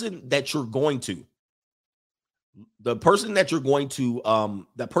person that's going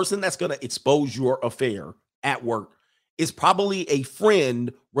to expose your affair at work is probably a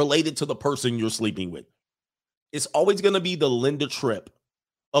friend related to the person you're sleeping with. It's always going to be the Linda Tripp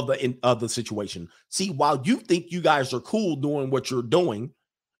of the situation. See, while you think you guys are cool doing what you're doing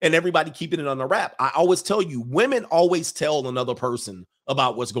and everybody keeping it on the wrap, I always tell you, women always tell another person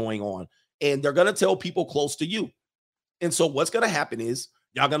about what's going on, and they're going to tell people close to you. And so what's going to happen is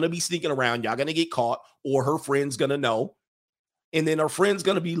y'all going to be sneaking around. Y'all going to get caught, or her friend's going to know. And then her friend's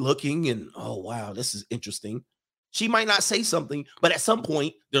going to be looking and, oh, wow, this is interesting. She might not say something, but at some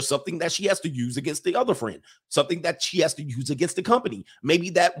point, there's something that she has to use against the other friend, something that she has to use against the company. Maybe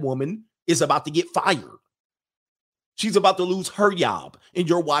that woman is about to get fired. She's about to lose her job, and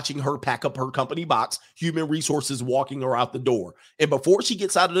you're watching her pack up her company box, human resources walking her out the door. And before she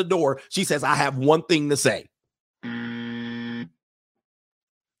gets out of the door, she says, I have one thing to say.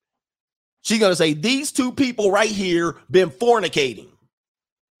 She's going to say, these two people right here been fornicating.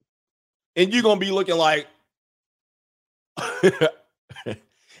 And you're going to be looking like,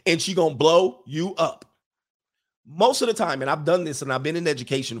 and she's going to blow you up. Most of the time, and I've done this, and I've been in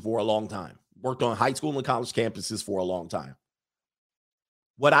education for a long time, worked on high school and college campuses for a long time.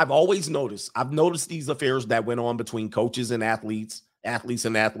 What I've always noticed, I've noticed these affairs that went on between coaches and athletes athletes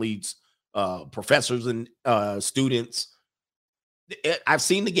and athletes, professors and students. I've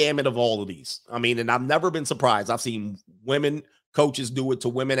seen the gamut of all of these. I mean, and I've never been surprised. I've seen women coaches do it to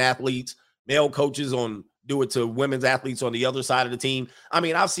women athletes, male coaches do it to women's athletes on the other side of the team. I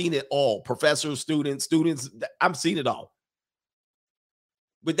mean, I've seen it all. Professors, students. I've seen it all.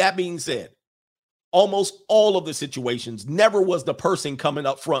 With that being said, almost all of the situations, never was the person coming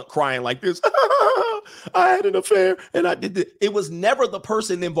up front crying like this. I had an affair and I did this. It was never the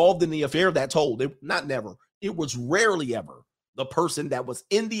person involved in the affair that told. Not never. It was rarely ever the person that was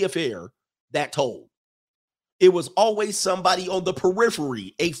in the affair that told. It was always somebody on the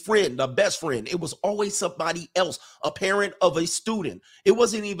periphery, a friend, a best friend. It was always somebody else, a parent of a student. It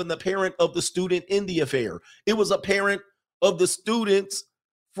wasn't even the parent of the student in the affair. It was a parent of the student's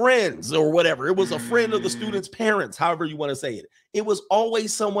friends or whatever. It was a friend of the student's parents, however you want to say it. It was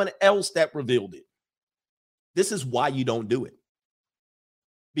always someone else that revealed it. This is why you don't do it.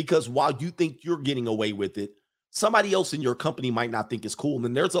 Because while you think you're getting away with it, somebody else in your company might not think it's cool.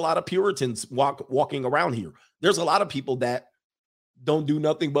 And there's a lot of Puritans walking around here. There's a lot of people that don't do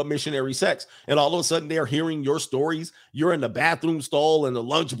nothing but missionary sex. And all of a sudden they're hearing your stories. You're in the bathroom stall in the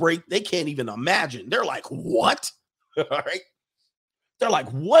lunch break. They can't even imagine. They're like, what? All right. They're like,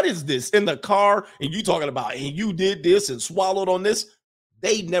 what is this in the car? And you talking about, and you did this and swallowed on this.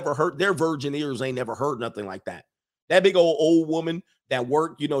 They never heard, their virgin ears ain't never heard nothing like that. That big old woman that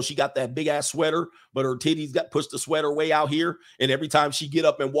worked, she got that big ass sweater, but her titties got pushed the sweater way out here. And every time she get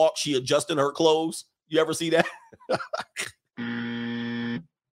up and walk, she adjusting her clothes. You ever see that?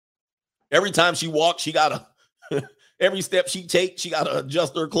 Every time she walks, she got to, every step she takes, she got to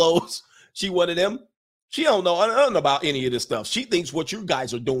adjust her clothes. She one of them. She don't know nothing about any of this stuff. She thinks what you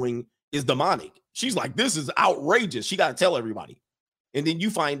guys are doing is demonic. She's like, this is outrageous. She got to tell everybody. And then you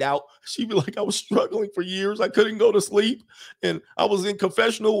find out, she'd be like, I was struggling for years. I couldn't go to sleep. And I was in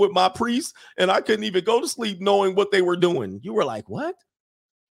confessional with my priest, and I couldn't even go to sleep knowing what they were doing. You were like, what?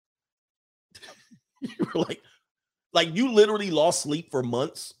 You were like you literally lost sleep for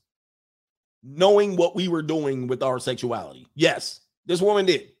months knowing what we were doing with our sexuality. Yes, this woman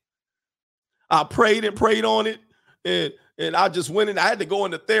did. I prayed and prayed on it. And I just went in. I had to go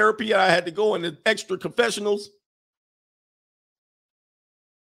into therapy. And I had to go into extra confessionals.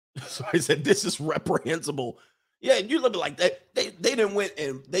 So I said, this is reprehensible. Yeah, you look like that. They didn't went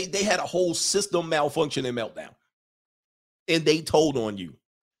and they had a whole system malfunction and meltdown. And they told on you.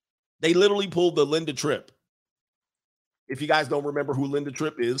 They literally pulled the Linda Tripp. If you guys don't remember who Linda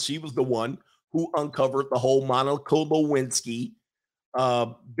Tripp is, she was the one who uncovered the whole Monica Lewinsky,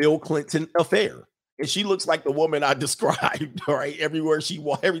 Bill Clinton affair. And she looks like the woman I described, all right? Everywhere she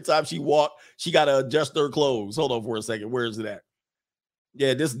walked, every time she walked, she got to adjust her clothes. Hold on for a second. Where is it at?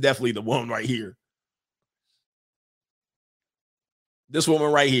 Yeah, this is definitely the one right here. This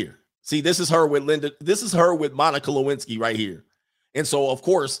woman right here. See, this is her with Linda. This is her with Monica Lewinsky right here. And so, of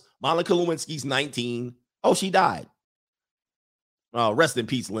course, Monica Lewinsky's 19. Oh, she died. Rest in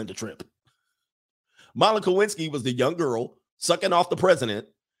peace, Linda Tripp. Monica Lewinsky was the young girl sucking off the president.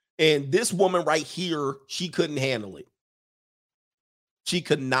 And this woman right here, she couldn't handle it. She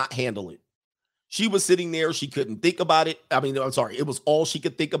could not handle it. She was sitting there. She couldn't think about it. I mean, I'm sorry. It was all she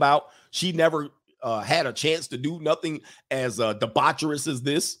could think about. She never had a chance to do nothing as debaucherous as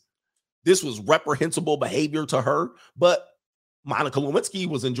this. This was reprehensible behavior to her. But Monica Lewinsky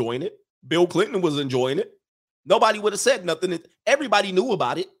was enjoying it. Bill Clinton was enjoying it. Nobody would have said nothing. Everybody knew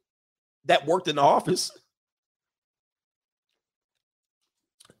about it that worked in the office.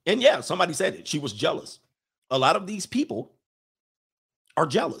 And yeah, somebody said it. She was jealous. A lot of these people are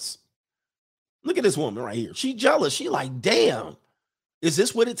jealous. Look at this woman right here. She's jealous. She like, damn, is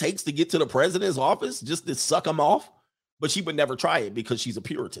this what it takes to get to the president's office? Just to suck him off? But she would never try it because she's a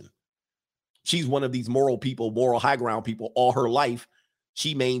Puritan. She's one of these moral people, moral high ground people all her life.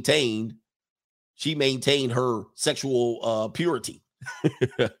 She maintained her sexual purity.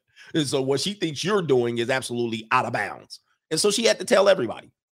 And so what she thinks you're doing is absolutely out of bounds. And so she had to tell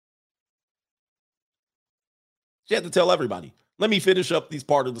everybody. She had to tell everybody. Let me finish up this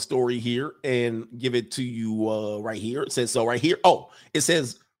part of the story here and give it to you right here. It says so right here. Oh, it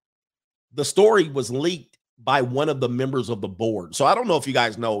says the story was leaked by one of the members of the board. So I don't know if you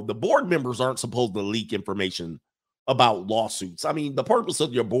guys know, the board members aren't supposed to leak information about lawsuits. I mean, the purpose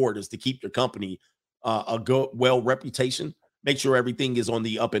of your board is to keep your company a good, well reputation, make sure everything is on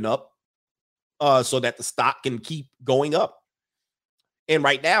the up and up so that the stock can keep going up. And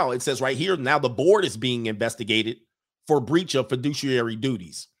right now, it says right here, now the board is being investigated for breach of fiduciary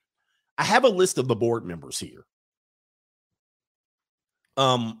duties. I have a list of the board members here.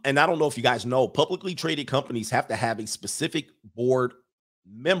 And I don't know if you guys know, publicly traded companies have to have a specific board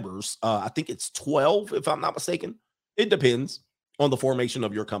members. I think it's 12, if I'm not mistaken. It depends on the formation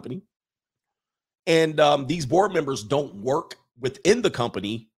of your company. And these board members don't work within the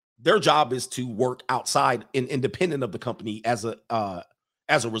company. Their job is to work outside and independent of the company as a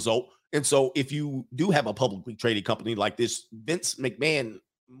result. And so if you do have a publicly traded company like this, Vince McMahon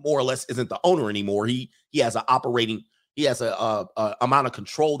more or less isn't the owner anymore. He has an operating, he has a amount of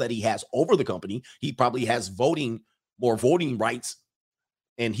control that he has over the company. He probably has more voting rights,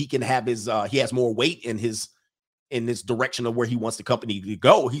 and he can have his he has more weight in this direction of where he wants the company to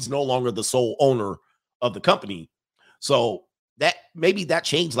go. He's no longer the sole owner of the company. So that maybe that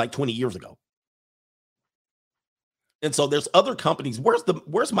changed like 20 years ago. And so there's other companies.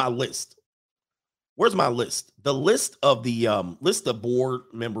 Where's my list? Where's my list? The list of the list of board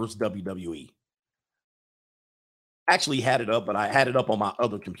members WWE. Actually had it up, but I had it up on my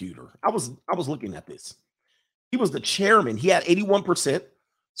other computer. I was looking at this. He was the chairman. He had 81%.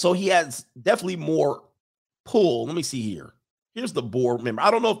 So he has definitely more pull. Let me see here. Here's the board member. I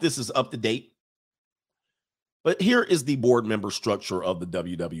don't know if this is up to date, but here is the board member structure of the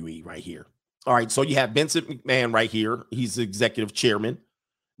WWE right here. All right, so you have Vincent McMahon right here. He's the executive chairman.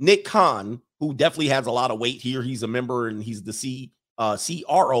 Nick Khan, who definitely has a lot of weight here. He's a member and he's the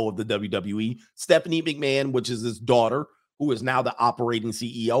CRO of the WWE. Stephanie McMahon, which is his daughter, who is now the operating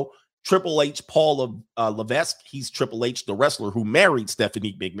CEO. Triple H, Paul Levesque, he's Triple H, the wrestler who married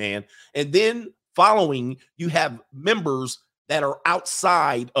Stephanie McMahon. And then following, you have members that are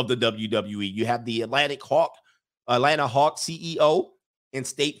outside of the WWE. You have the Atlanta Hawk CEO and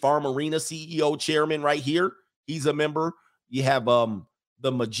State Farm Arena CEO chairman right here. He's a member. You have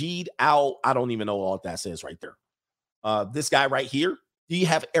the Majid Al, I don't even know what that says right there. This guy right here. You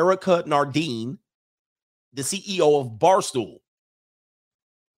have Erica Nardine, the CEO of Barstool.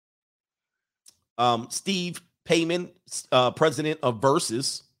 Steve Payman, president of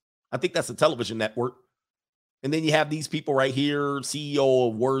Versus. I think that's a television network. And then you have these people right here, CEO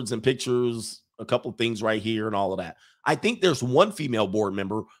of Words and Pictures, a couple of things right here and all of that. I think there's one female board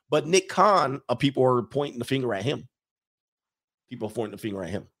member, but Nick Khan, people are pointing the finger at him. People are pointing the finger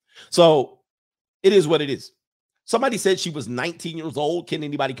at him. So it is what it is. Somebody said she was 19 years old. Can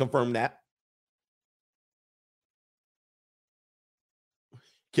anybody confirm that?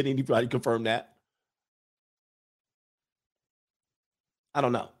 Can anybody confirm that? I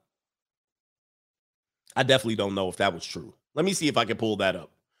don't know. I definitely don't know if that was true. Let me see if I can pull that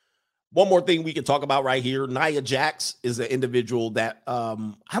up. One more thing we can talk about right here. Nia Jax is an individual that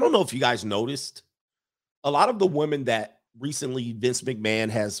I don't know if you guys noticed. A lot of the women that recently Vince McMahon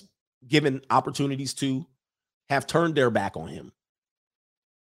has given opportunities to have turned their back on him.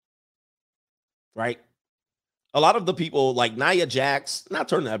 Right? A lot of the people like Nia Jax, not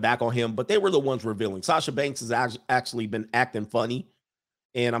turning their back on him, but they were the ones revealing. Sasha Banks has actually been acting funny.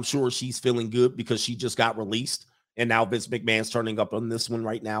 And I'm sure she's feeling good because she just got released. And now Vince McMahon's turning up on this one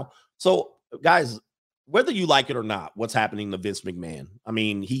right now. So, guys, whether you like it or not, what's happening to Vince McMahon? I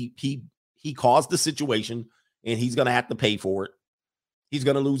mean, he caused the situation, and he's going to have to pay for it. He's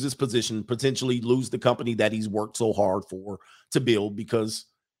going to lose his position, potentially lose the company that he's worked so hard for to build, because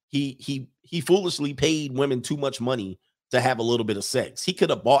he foolishly paid women too much money to have a little bit of sex. He could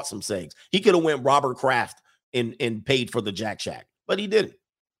have bought some sex. He could have went Robert Kraft and paid for the Jack Shack, but he didn't.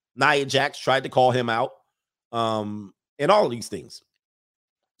 Nia Jax tried to call him out, and all of these things.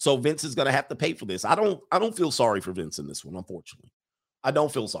 So Vince is going to have to pay for this. I don't feel sorry for Vince in this one, unfortunately. I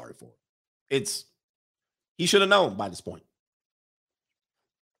don't feel sorry for him. He should have known by this point.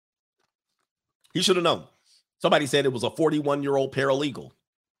 He should have known. Somebody said it was a 41-year-old paralegal.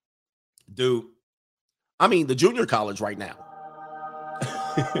 Dude, I mean, the junior college right now.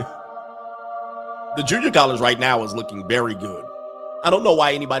 The junior college right now is looking very good. I don't know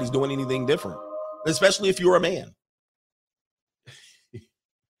why anybody's doing anything different, especially if you're a man.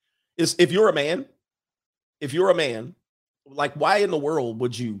 If you're a man, like, why in the world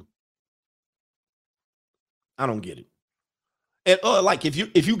would you? I don't get it. And like, if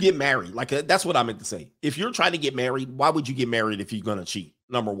you get married, like, that's what I meant to say. If you're trying to get married, why would you get married if you're going to cheat?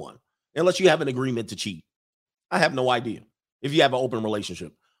 Number one, unless you have an agreement to cheat. I have no idea if you have an open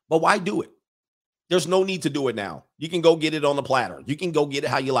relationship, but why do it? There's no need to do it now. You can go get it on the platter. You can go get it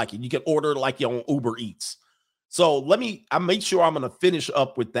how you like it. You can order it like you're on Uber Eats. So I make sure I'm going to finish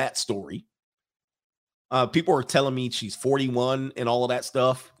up with that story. People are telling me she's 41 and all of that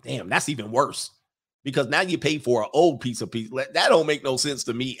stuff. Damn, that's even worse, because now you pay for an old piece of pizza. That don't make no sense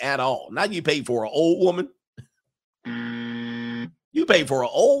to me at all. Now you pay for an old woman. You pay for an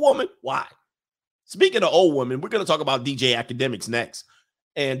old woman? Why? Speaking of old women, we're going to talk about DJ Academics next.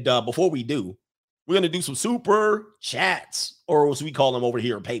 And before we do, we're going to do some super chats, or as we call them over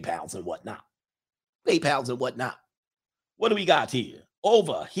here, PayPals and whatnot. PayPals and whatnot. What do we got here?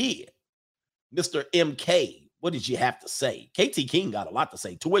 Over here, Mr. MK, what did you have to say? KT King got a lot to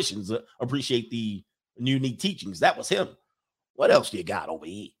say. Tuitions, appreciate the unique teachings. That was him. What else you got over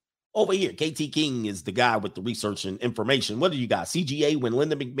here? Over here, KT King is the guy with the research and information. What do you got? CGA, when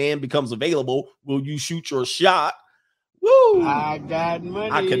Linda McMahon becomes available, will you shoot your shot? Woo! I got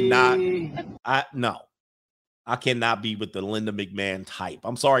money. I cannot be with the Linda McMahon type.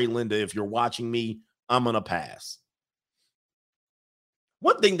 I'm sorry, Linda, if you're watching me, I'm going to pass.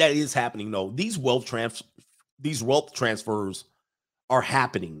 One thing that is happening, though, these wealth transfers are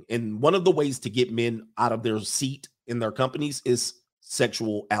happening. And one of the ways to get men out of their seat in their companies is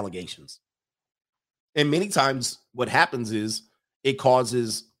sexual allegations. And many times what happens is it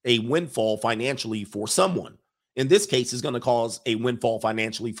causes a windfall financially for someone. In this case, it's going to cause a windfall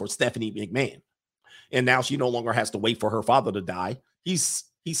financially for Stephanie McMahon. And now she no longer has to wait for her father to die. He's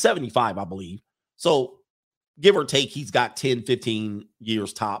 75, I believe. So give or take, he's got 10, 15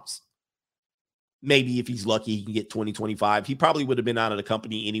 years tops. Maybe if he's lucky, he can get 20, 25. He probably would have been out of the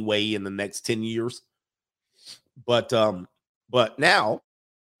company anyway in the next 10 years. But now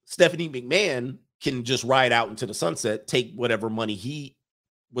Stephanie McMahon can just ride out into the sunset, take whatever money he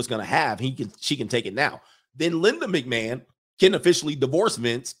was going to have. She can take it now. Then Linda McMahon can officially divorce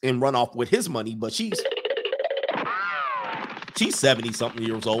Vince and run off with his money, but she's 70-something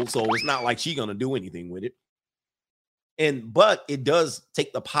years old, so it's not like she's going to do anything with it. But it does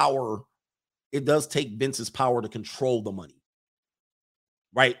take the power. It does take Vince's power to control the money.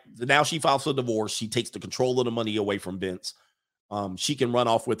 Right? Now she files for divorce. She takes the control of the money away from Vince. She can run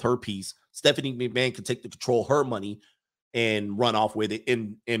off with her piece. Stephanie McMahon can take the control of her money and run off with it.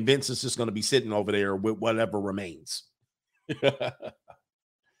 And Vince is just going to be sitting over there with whatever remains.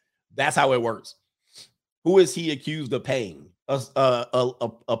 That's how it works. Who is he accused of paying? A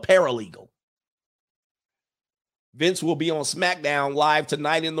paralegal. Vince will be on SmackDown live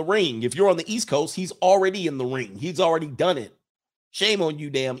tonight in the ring. If you're on the East Coast, he's already in the ring. He's already done it. Shame on you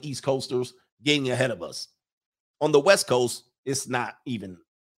damn East Coasters getting ahead of us. On the West Coast, it's not even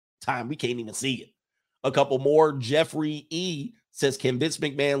time. We can't even see it. A couple more. Jeffrey E. says, can Vince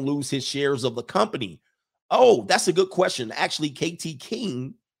McMahon lose his shares of the company? Oh, that's a good question. Actually, KT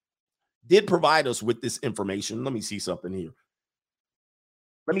King did provide us with this information. Let me see something here.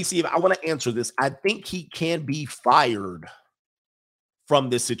 Let me see if I want to answer this. I think he can be fired from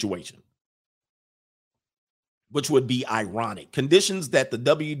this situation, which would be ironic. Conditions that the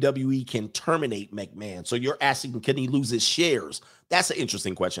WWE can terminate McMahon. So you're asking, can he lose his shares? That's an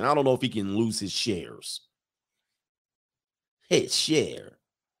interesting question. I don't know if he can lose his shares. His share.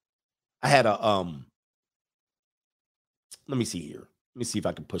 I had a let me see here. Let me see if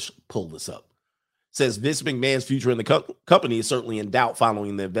I can pull this up. It says Vince McMahon's future in the company is certainly in doubt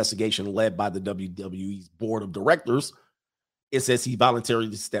following the investigation led by the WWE's board of directors. It says he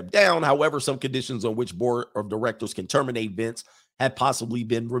voluntarily stepped down. However, some conditions on which board of directors can terminate Vince had possibly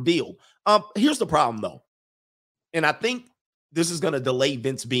been revealed. Here's the problem, though. And I think this is going to delay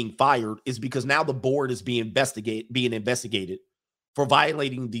Vince being fired, is because now the board is being investigated for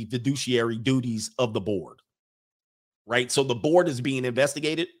violating the fiduciary duties of the board. Right? So the board is being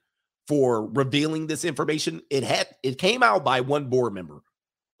investigated for revealing this information. It came out by one board member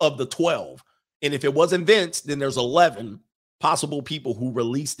of the 12. And if it wasn't Vince, then there's 11 possible people who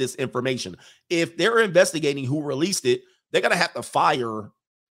released this information. If they're investigating who released it, they're going to have to fire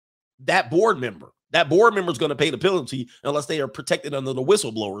that board member. That board member is going to pay the penalty unless they are protected under the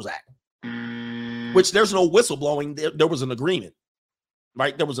Whistleblowers Act, which there's no whistleblowing. There was an agreement,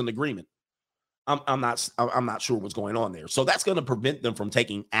 right? There was an agreement. I'm not sure what's going on there. So that's going to prevent them from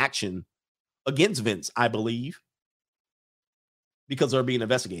taking action against Vince, I believe, because they're being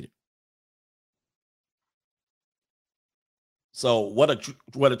investigated. So what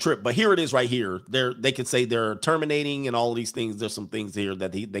a trip. But here it is right here. They could say they're terminating and all these things. There's some things here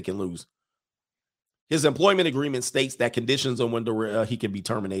that they can lose. His employment agreement states that conditions on when he can be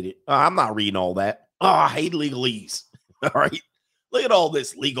terminated. I'm not reading all that. I hate legalese. All right. Look at all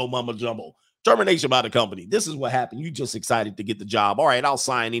this legal mumbo jumbo. Termination by the company. This is what happened. You just excited to get the job. All right, I'll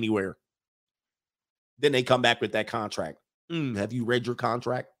sign anywhere. Then they come back with that contract. Have you read your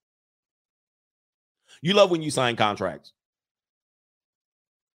contract? You love when you sign contracts.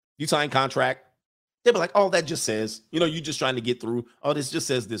 You sign contract. They'll be like, oh, that just says, you're just trying to get through. Oh, this just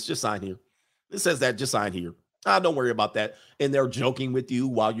says this. Just sign here. This says that. Just sign here. Don't worry about that. And they're joking with you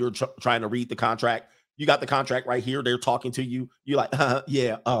while you're trying to read the contract. You got the contract right here. They're talking to you. You're like,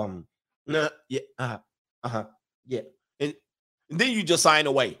 yeah. Yeah. Yeah. And And then you just sign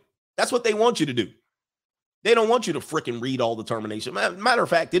away. That's what they want you to do. They don't want you to freaking read all the termination. Matter of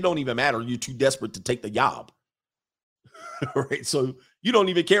fact, it don't even matter. You're too desperate to take the job. Right? So you don't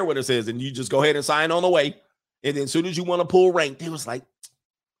even care what it says, and you just go ahead and sign on the way. And then as soon as you want to pull rank, they was like,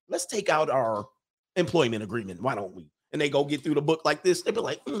 let's take out our employment agreement. Why don't we? And they go get through the book like this. They be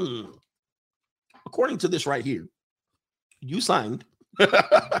like, according to this right here, you signed.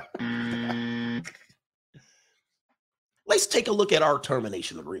 Let's take a look at our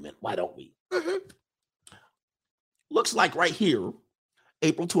termination agreement. Why don't we? Looks like right here,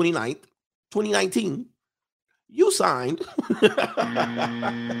 April 29th, 2019, you signed.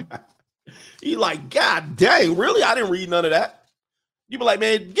 You like, God dang, really? I didn't read none of that. You be like,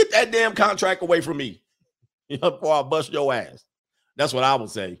 man, get that damn contract away from me before I bust your ass. That's what I would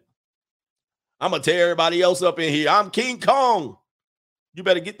say. I'm going to tear everybody else up in here. I'm King Kong. You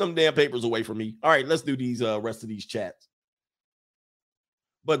better get them damn papers away from me. All right, let's do these rest of these chats.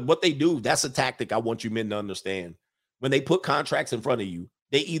 But what they do, that's a tactic I want you men to understand. When they put contracts in front of you,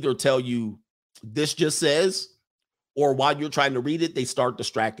 they either tell you this just says, or while you're trying to read it, they start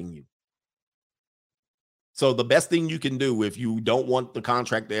distracting you. So the best thing you can do if you don't want the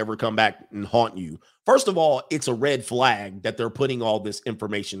contract to ever come back and haunt you, first of all, it's a red flag that they're putting all this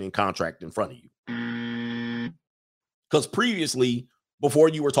information in contract in front of you. Because previously, before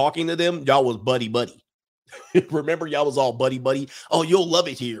you were talking to them, y'all was buddy-buddy. Remember, y'all was all buddy-buddy. Oh, you'll love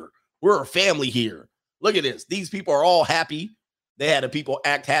it here. We're a family here. Look at this. These people are all happy. They had the people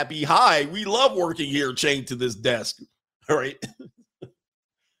act happy. Hi, we love working here chained to this desk. All right.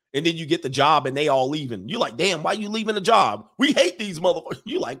 And then you get the job and they all leaving. You're like, damn, why you leaving the job? We hate these motherfuckers.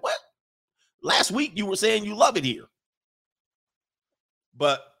 You like, what? Last week you were saying you love it here.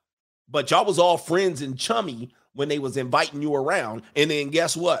 But y'all was all friends and chummy when they was inviting you around. And then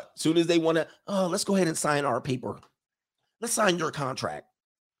guess what? As soon as they want to, oh, let's go ahead and sign our paper. Let's sign your contract.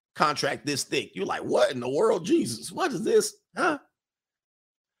 Contract this thick. You're like, what in the world? Jesus, what is this? Huh?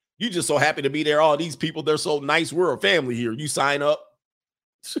 You just so happy to be there. All these people, they're so nice. We're a family here. You sign up.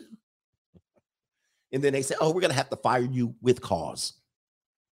 And then they say, oh, we're going to have to fire you with cause.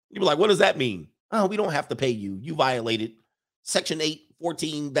 You be like, what does that mean? Oh, we don't have to pay you. You violated Section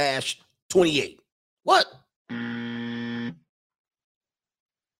 814-28. What?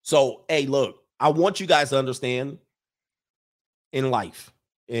 So, hey, look, I want you guys to understand in life,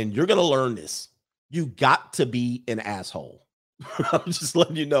 and you're going to learn this. You got to be an asshole. I'm just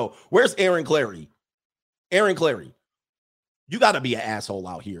letting you know. Where's Aaron Clary? Aaron Clary. You got to be an asshole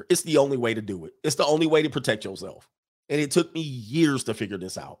out here. It's the only way to do it. It's the only way to protect yourself. And it took me years to figure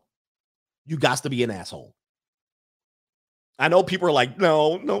this out. You got to be an asshole. I know people are like,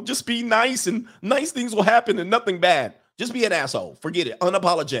 no, just be nice and nice things will happen and nothing bad. Just be an asshole. Forget it.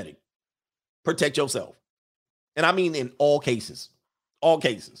 Unapologetic. Protect yourself. And I mean in all cases. All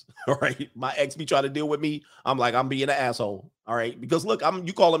cases. All right. My ex be trying to deal with me. I'm like, I'm being an asshole. All right. Because look,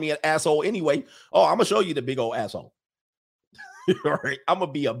 you calling me an asshole anyway. Oh, I'm going to show you the big old asshole. All right. I'm going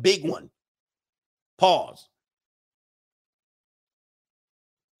to be a big one. Pause.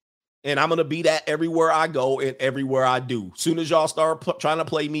 And I'm going to be that everywhere I go and everywhere I do. Soon as y'all start trying to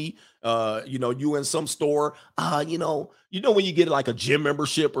play me, you in some store, when you get like a gym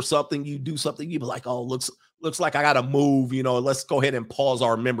membership or something, you do something, you be like, oh, looks like I got to move, let's go ahead and pause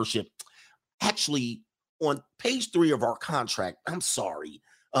our membership. Actually, on page 3 of our contract, I'm sorry,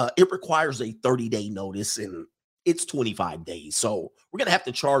 it requires a 30-day notice and it's 25 days. So we're going to have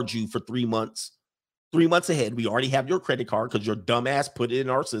to charge you for 3 months. 3 months ahead. We already have your credit card because your dumbass put it in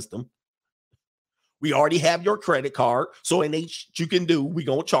our system. We already have your credit card. So in you can do, we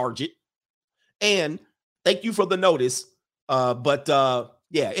going to charge it. And thank you for the notice. But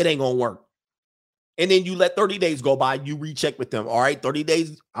it ain't going to work. And then you let 30 days go by. You recheck with them. All right, 30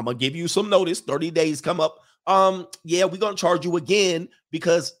 days. I'm going to give you some notice. 30 days come up. We're going to charge you again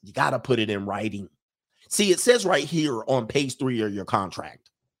because you got to put it in writing. See, it says right here on page 3 of your contract.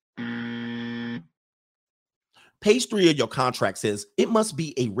 Page 3 of your contract says it must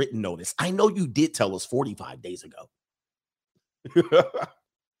be a written notice. I know you did tell us 45 days ago.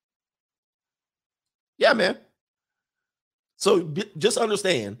 Yeah, man. So just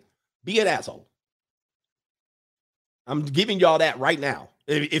understand, be an asshole. I'm giving y'all that right now.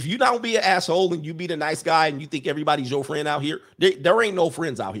 If you don't be an asshole and you be the nice guy and you think everybody's your friend out here, there ain't no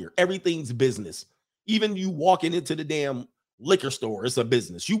friends out here. Everything's business. Even you walking into the damn liquor store, it's a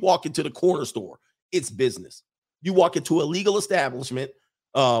business. You walk into the corner store, it's business. You walk into a legal establishment,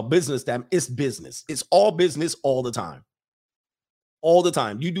 it's business. It's all business all the time. All the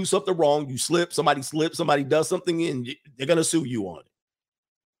time. You do something wrong, you slip, somebody does something and they're going to sue you on it.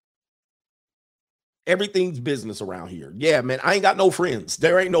 Everything's business around here. Yeah, man, I ain't got no friends.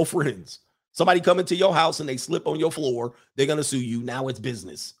 There ain't no friends. Somebody come into your house and they slip on your floor, they're going to sue you. Now it's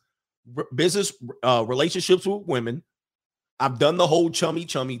business. Business relationships with women. I've done the whole chummy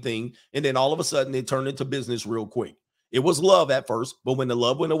thing, and then all of a sudden it turned into business real quick. It was love at first, but when the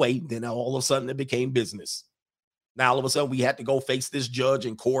love went away, then all of a sudden it became business. Now all of a sudden we had to go face this judge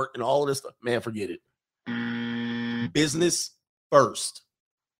in court and all of this stuff. Man, forget it. Business first.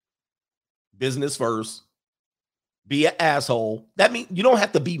 Business first. Be an asshole. That means you don't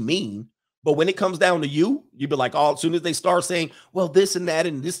have to be mean, but when it comes down to you, you be like, oh, as soon as they start saying, well, this and that,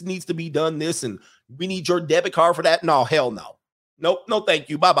 and this needs to be done, this, and we need your debit card for that. No, hell no. Nope, no, thank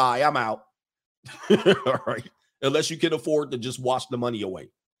you. Bye-bye. I'm out. All right. Unless you can afford to just wash the money away.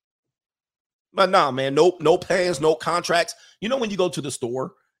 But nah, man, no plans, no contracts. You know, when you go to the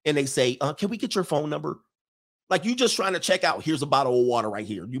store and they say, can we get your phone number? Like you just trying to check out. Here's a bottle of water right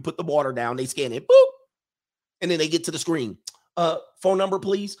here. You put the water down, they scan it, boop. And then they get to the screen. Phone number,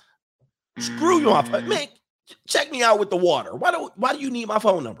 please. Screw you off. Man, check me out with the water. Why do you need my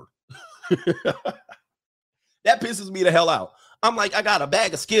phone number? That pisses me the hell out. I'm like, I got a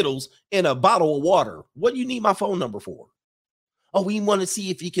bag of Skittles and a bottle of water. What do you need my phone number for? Oh, we want to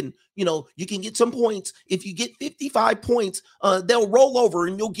see if you can, you can get some points. If you get 55 points, they'll roll over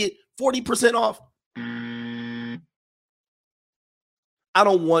and you'll get 40% off. I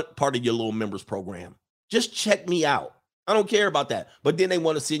don't want part of your little members program. Just check me out. I don't care about that. But then they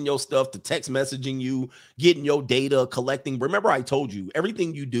want to send your stuff to text messaging you, getting your data, collecting. Remember, I told you,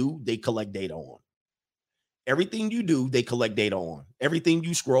 everything you do, they collect data on. Everything you do, they collect data on. Everything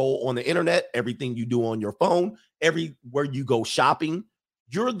you scroll on the internet, everything you do on your phone, everywhere you go shopping,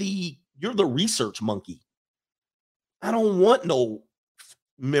 you're the research monkey. I don't want no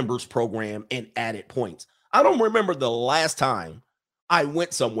members program and added points. I don't remember the last time I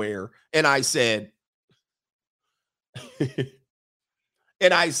went somewhere and I said,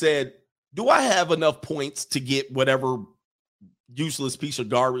 do I have enough points to get whatever useless piece of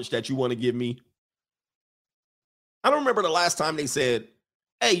garbage that you want to give me? I don't remember the last time they said,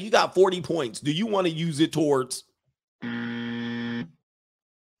 hey, you got 40 points. Do you want to use it towards? When's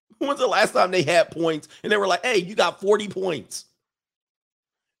the last time they had points and they were like, hey, you got 40 points.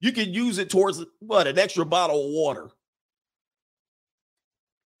 You can use it towards what? An extra bottle of water.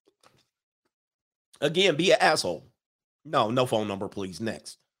 Again, be an asshole. No phone number, please.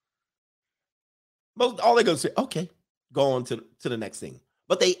 Next. But all they're going to say, okay, go on to the next thing.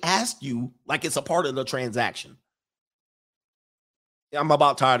 But they ask you like it's a part of the transaction. I'm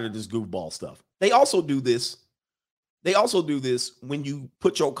about tired of this goofball stuff. They also do this when you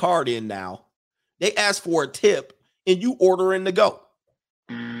put your card in now. They ask for a tip and you order in to go.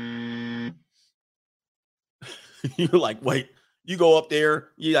 You're like, wait, you go up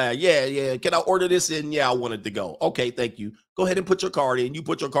there. Yeah. Can I order this in? Yeah, I want it to go. Okay, thank you. Go ahead and put your card in. You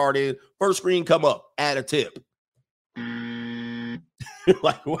put your card in. First screen come up. Add a tip.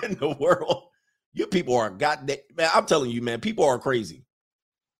 Like, what in the world? You people are goddamn, man. I'm telling you, man, people are crazy.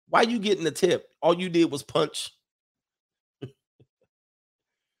 Why you getting the tip? All you did was punch.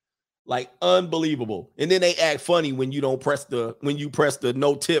 Like, unbelievable. And then they act funny when you press the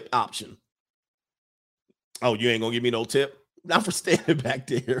no tip option. Oh, you ain't gonna give me no tip? Not for standing back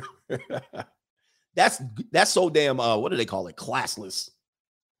there. That's so damn what do they call it? Classless.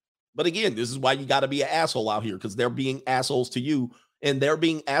 But again, this is why you got to be an asshole out here, because they're being assholes to you. And they're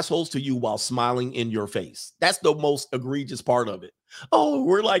being assholes to you while smiling in your face. That's the most egregious part of it. Oh,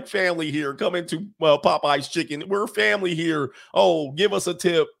 we're like family here. Coming to Popeye's Chicken. We're family here. Oh, give us a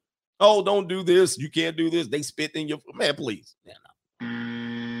tip. Oh, don't do this. You can't do this. They spit in your... Man, please. Yeah,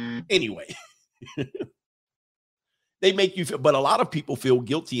 no. Anyway. They make you feel... But a lot of people feel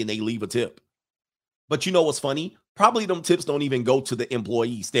guilty and they leave a tip. But you know what's funny? Probably them tips don't even go to the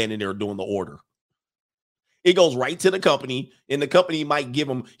employee standing there doing the order. It goes right to the company, and the company might give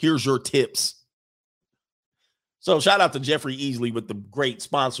them, here's your tips. So shout out to Jeffrey Easley with the great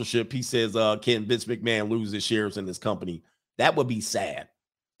sponsorship. He says, can Vince McMahon lose his shares in this company? That would be sad.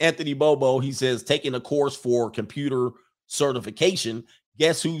 Anthony Bobo, he says, taking a course for computer certification.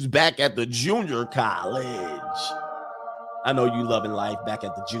 Guess who's back at the junior college? I know you loving life back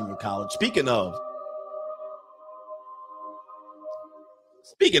at the junior college. Speaking of,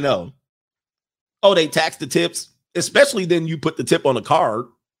 oh, they tax the tips, especially then you put the tip on a card.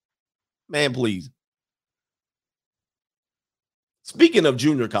 Man, please. Speaking of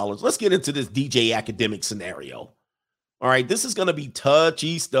junior college, let's get into this DJ Academic scenario. All right, this is going to be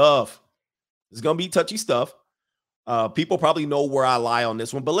touchy stuff. It's going to be touchy stuff. People probably know where I lie on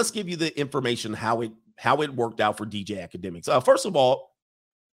this one, but let's give you the information how it worked out for DJ Academics. First of all,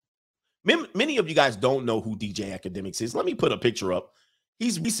 Many of you guys don't know who DJ Academics is. Let me put a picture up.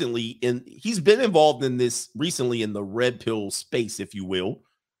 He's been involved in this recently in the red pill space, if you will.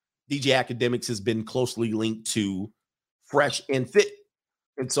 DJ Academics has been closely linked to Fresh and Fit.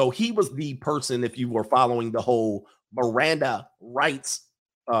 And so he was the person, if you were following the whole Miranda rights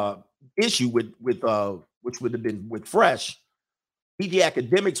issue with which would have been with Fresh. DJ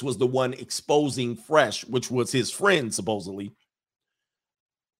Academics was the one exposing Fresh, which was his friend supposedly,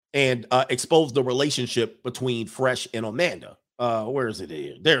 and exposed the relationship between Fresh and Amanda. Where is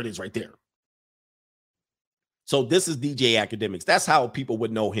it? There it is right there. So this is DJ Academics. That's how people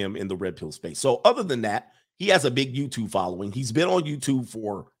would know him in the red pill space. So other than that, he has a big YouTube following. He's been on YouTube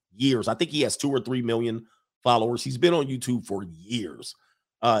for years. I think he has 2 or 3 million followers. He's been on YouTube for years.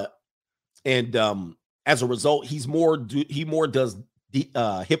 And as a result, he more does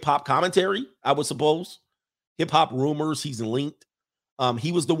the hip hop commentary, I would suppose. Hip hop rumors, he's linked.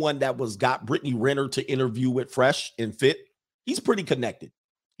 He was the one that got Brittany Renner to interview with Fresh and Fit. He's pretty connected.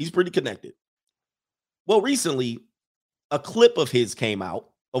 Well, recently, a clip of his came out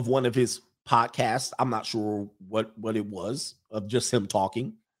of one of his podcasts. I'm not sure what it was, of just him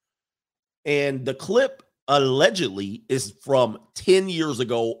talking. And the clip allegedly is from 10 years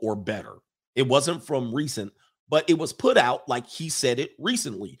ago or better. It wasn't from recent, but it was put out like he said it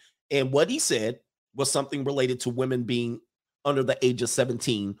recently. And what he said was something related to women being under the age of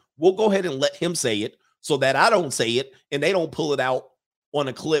 17. We'll go ahead and let him say it so that I don't say it and they don't pull it out on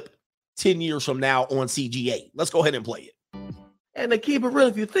a clip 10 years from now on CGA. Let's go ahead and play it. And to keep it real,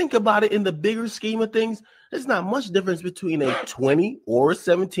 if you think about it in the bigger scheme of things, there's not much difference between a 20 or a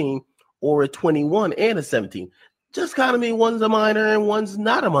 17 or a 21 and a 17. Just kind of mean one's a minor and one's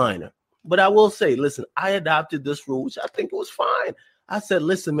not a minor. But I will say, listen, I adopted this rule, which I think it was fine. I said,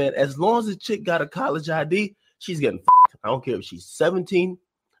 listen, man, as long as the chick got a college ID, she's getting f***ed. I don't care if she's 17.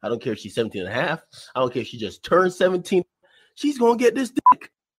 I don't care if she's 17 and a half. I don't care if she just turned 17. She's going to get this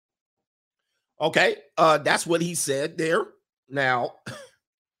dick. Okay, that's what he said there. Now,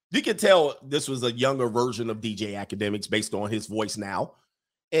 you can tell this was a younger version of DJ Academics based on his voice now.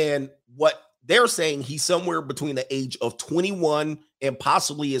 And what they're saying, he's somewhere between the age of 21 and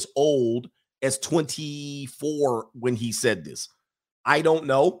possibly as old as 24 when he said this. I don't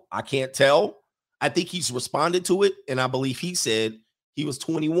know. I can't tell. I think he's responded to it, and I believe he said he was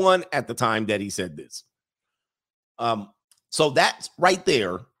 21 at the time that he said this. So that's right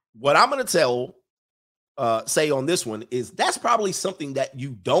there. What I'm going to say on this one is that's probably something that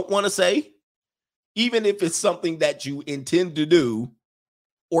you don't want to say, even if it's something that you intend to do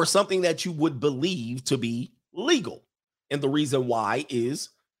or something that you would believe to be legal. And the reason why is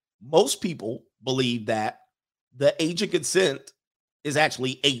most people believe that the age of consent is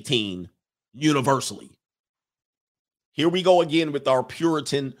actually 18 universally. Here we go again with our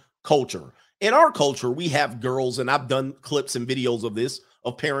Puritan culture. In our culture, we have girls, and I've done clips and videos of this,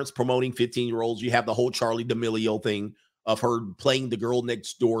 of parents promoting 15-year-olds. You have the whole Charli D'Amelio thing of her playing the girl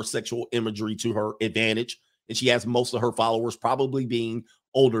next door sexual imagery to her advantage. And she has most of her followers probably being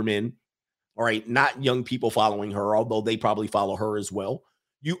older men, all right, not young people following her, although they probably follow her as well.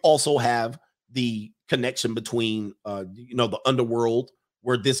 You also have the connection between, the underworld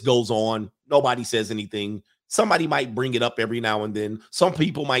where this goes on. Nobody says anything. Somebody might bring it up every now and then. Some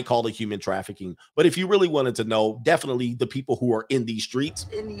people might call it human trafficking. But if you really wanted to know, definitely the people who are in these streets,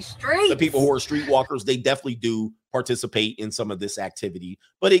 the people who are streetwalkers, they definitely do participate in some of this activity.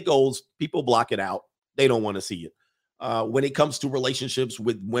 But it goes, people block it out. They don't want to see it. When it comes to relationships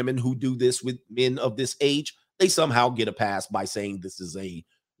with women who do this with men of this age, they somehow get a pass by saying this is a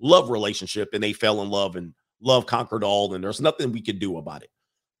love relationship and they fell in love and love conquered all and there's nothing we can do about it.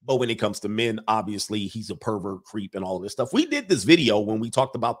 But when it comes to men, obviously he's a pervert, creep, and all of this stuff. We did this video when we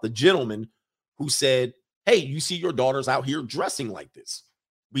talked about the gentleman who said, hey, you see your daughters out here dressing like this.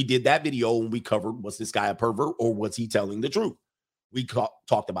 We did that video and we covered, was this guy a pervert or was he telling the truth? We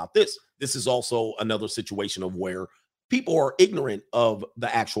talked about this. This is also another situation of where people are ignorant of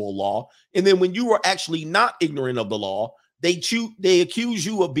the actual law. And then when you are actually not ignorant of the law, they accuse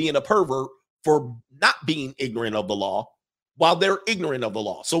you of being a pervert for not being ignorant of the law, while they're ignorant of the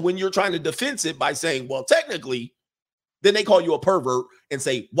law. So when you're trying to defend it by saying, well, technically, then they call you a pervert and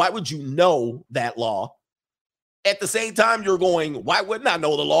say, why would you know that law? At the same time, you're going, why wouldn't I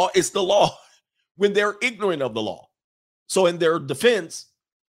know the law? It's the law when they're ignorant of the law. So in their defense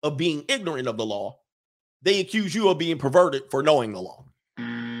of being ignorant of the law, they accuse you of being perverted for knowing the law.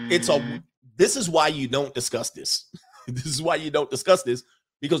 This is why you don't discuss this. This is why you don't discuss this,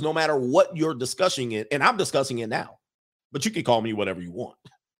 because no matter what you're discussing it, and I'm discussing it now, but you can call me whatever you want.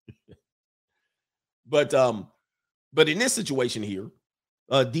 But in this situation here,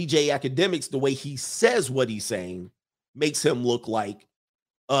 DJ Academics, the way he says what he's saying makes him look like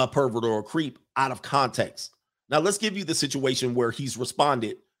a pervert or a creep out of context. Now, let's give you the situation where he's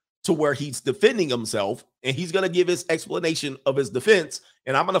responded to where he's defending himself, and he's going to give his explanation of his defense,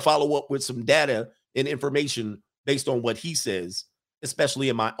 and I'm going to follow up with some data and information based on what he says, especially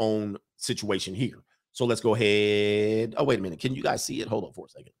in my own situation here. So let's go ahead. Oh, wait a minute. Can you guys see it? Hold on for a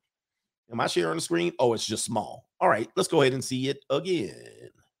second. Am I sharing the screen? Oh, it's just small. All right, let's go ahead and see it again.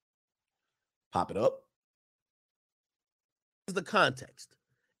 Pop it up. This is the context.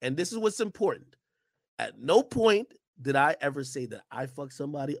 And this is what's important. At no point did I ever say that I fucked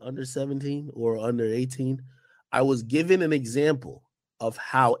somebody under 17 or under 18. I was given an example of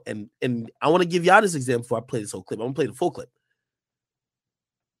how, and I want to give y'all this example before I play this whole clip. I'm going to play the full clip.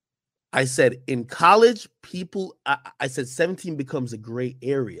 I said in college, I said 17 becomes a gray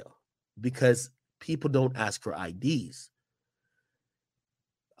area because people don't ask for IDs.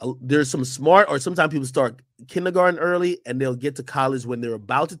 There's some smart, or sometimes people start kindergarten early and they'll get to college when they're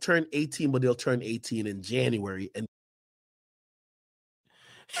about to turn 18, but they'll turn 18 in January. And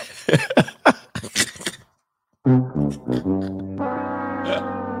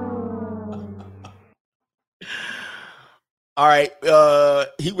all right,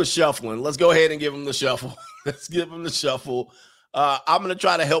 he was shuffling. Let's go ahead and give him the shuffle. Let's give him the shuffle. I'm gonna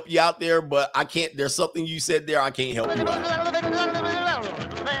try to help you out there, but I can't. There's something you said there I can't help you out.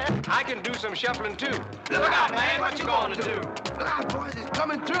 I can do some shuffling too. Look out, man, what you gonna do? Look out, boys, it's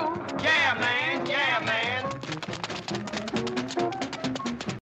coming through. Yeah, man, yeah, man.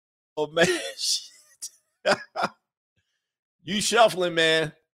 Oh, man, shit. You shuffling,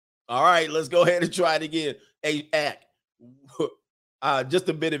 man. All right, let's go ahead and try it again. Hey, Ack, just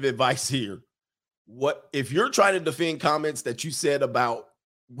a bit of advice here. What if you're trying to defend comments that you said about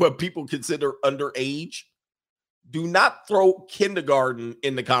what people consider underage? Do not throw kindergarten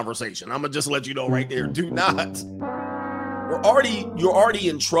in the conversation. I'm gonna just let you know right there. Do not. You're already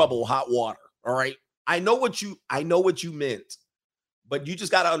in trouble, hot water. All right. I know what you meant, but you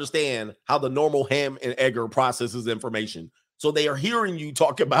just got to understand how the normal ham and egger processes information. So they are hearing you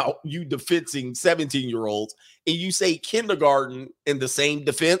talk about you defending 17-year-olds, and you say kindergarten in the same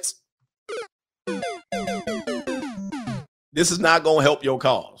defense. This is not going to help your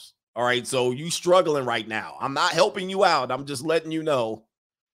cause. All right. So you struggling right now. I'm not helping you out. I'm just letting you know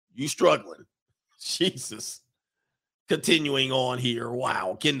you struggling. Jesus. Continuing on here.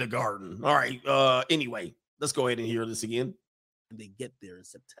 Wow. Kindergarten. All right. Anyway, let's go ahead and hear this again. And they get there in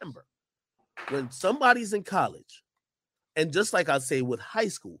September. When somebody's in college, and just like I say with high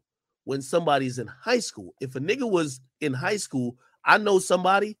school, when somebody's in high school, if a nigga was in high school, I know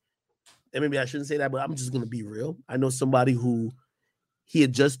somebody, and maybe I shouldn't say that, but I'm just going to be real. I know somebody who he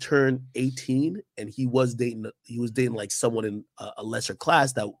had just turned 18 and he was dating like someone in a lesser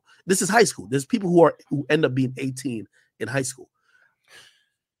class. That this is high school. There's people who end up being 18 in high school.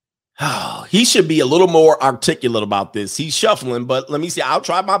 He should be a little more articulate about this. He's shuffling, but let me see. I'll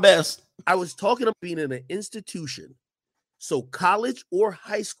try my best. I was talking about being in an institution, so college or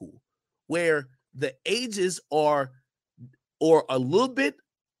high school, where the ages are or a little bit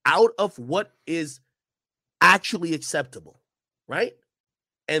out of what is actually acceptable, right?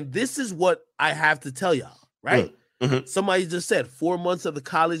 And this is what I have to tell y'all, right? Mm-hmm. Somebody just said 4 months of the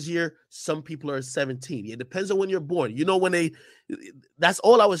college year, some people are 17. It depends on when you're born. You know, that's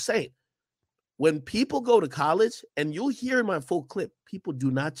all I was saying. When people go to college, and you'll hear in my full clip, people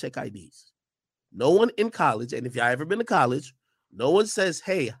do not check IDs. No one in college, and if you've ever been to college, no one says,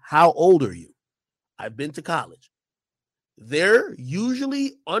 hey, how old are you? I've been to college. They're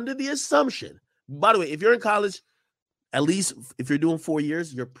usually under the assumption, by the way, if you're in college, at least if you're doing 4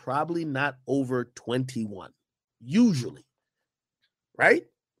 years, you're probably not over 21, usually, right?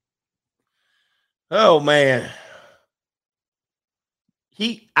 Oh, man.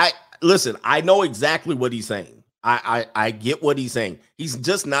 Listen, I know exactly what he's saying. I get what he's saying. He's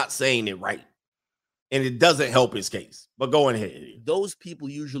just not saying it right. And it doesn't help his case. But go ahead. Those people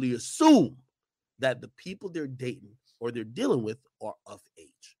usually assume that the people they're dating or they're dealing with are of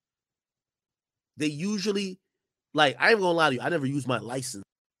age. They usually, like, I ain't gonna lie to you, I never used my license.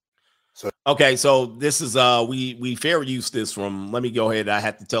 Okay, so this is we fair use this from, let me go ahead. I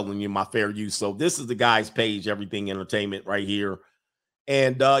have to tell you my fair use. So this is the guy's page, Everything Entertainment right here.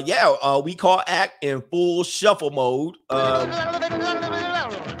 And we call Act in full shuffle mode.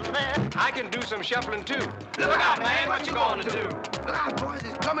 I can do some shuffling too. Look out, man, what you gonna do? Look out, boys,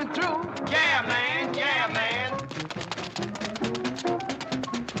 it's coming through. Yeah, man, yeah, man.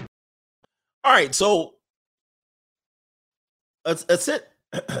 All right, so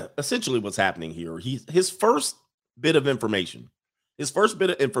essentially what's happening here, his first bit of information His first bit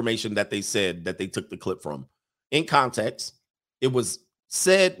of information that they said that they took the clip from, in context, it was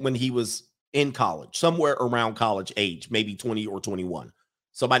said when he was in college, somewhere around college age, maybe 20 or 21.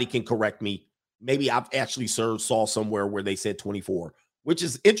 Somebody can correct me. Maybe I've actually saw somewhere where they said 24, which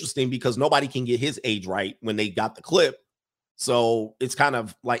is interesting because nobody can get his age right when they got the clip. So it's kind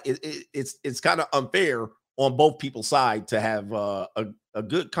of like it's kind of unfair on both people's side to have a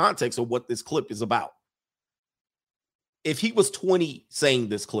good context of what this clip is about. If he was 20 saying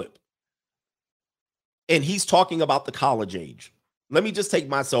this clip and he's talking about the college age, let me just take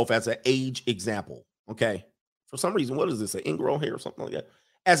myself as an age example. Okay. For some reason, what is this? An ingrown hair or something like that?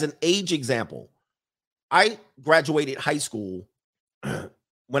 As an age example, I graduated high school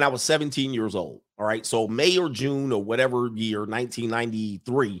when I was 17 years old. All right. So May or June or whatever year,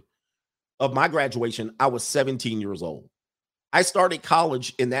 1993 of my graduation, I was 17 years old. I started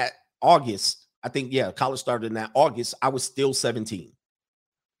college in that August. I think, college started in that August. I was still 17.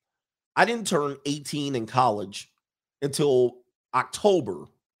 I didn't turn 18 in college until October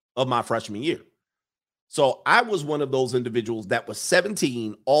of my freshman year. So I was one of those individuals that was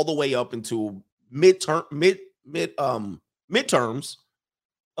 17 all the way up until midterms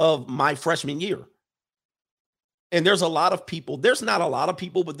of my freshman year. And there's a lot of people, there's not a lot of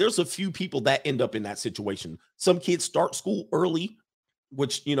people, but there's a few people that end up in that situation. Some kids start school early,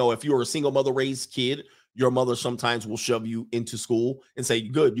 which, if you're a single mother raised kid, your mother sometimes will shove you into school and say,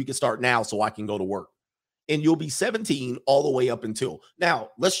 good, you can start now so I can go to work. And you'll be 17 all the way up until.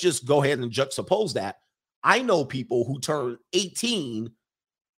 Now, let's just go ahead and juxtapose that. I know people who turn 18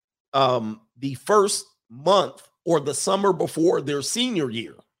 the first month or the summer before their senior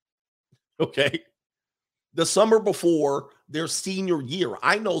year. Okay. The summer before their senior year.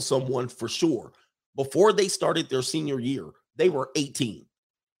 I know someone for sure. Before they started their senior year, they were 18.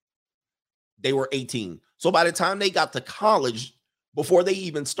 They were 18. So by the time they got to college, before they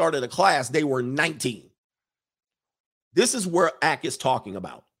even started a class, they were 19. This is where Ack is talking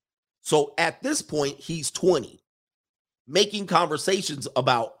about. So at this point, he's 20, making conversations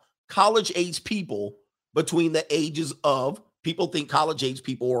about college age people between the ages of, people think college age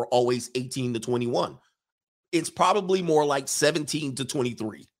people are always 18 to 21. It's probably more like 17 to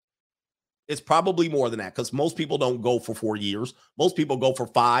 23. It's probably more than that because most people don't go for 4 years. Most people go for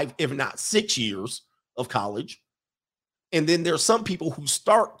 5, if not 6 years of college. And then there's some people who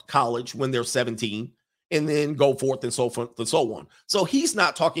start college when they're 17 and then go forth and so forth and so on. So he's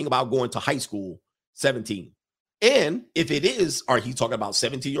not talking about going to high school 17. And if it is, are he talking about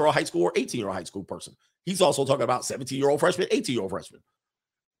 17-year-old high school or 18-year-old high school person? He's also talking about 17-year-old freshman, 18-year-old freshman.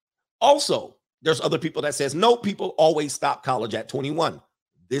 Also, there's other people that says, no, people always stop college at 21.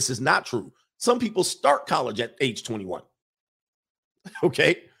 This is not true. Some people start college at age 21.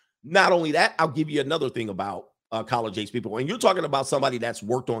 Okay. Not only that, I'll give you another thing about college age people. And you're talking about somebody that's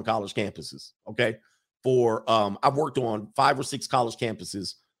worked on college campuses. Okay. I've worked on 5 or 6 college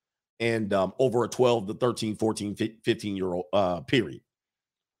campuses and over a 12 to 13, 14, 15-year-old period.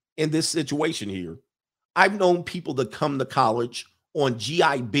 In this situation here, I've known people that come to college on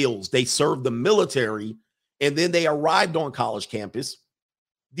GI Bills. They served the military and then they arrived on college campus.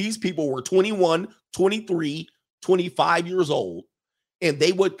 These people were 21, 23, 25 years old, and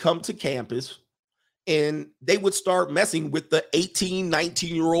they would come to campus and they would start messing with the 18,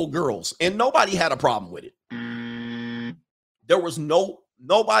 19-year-old girls, and nobody had a problem with it. There was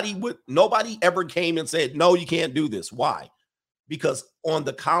nobody ever came and said, no, you can't do this. Why? Because on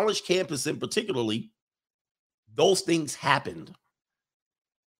the college campus in particularly, those things happened.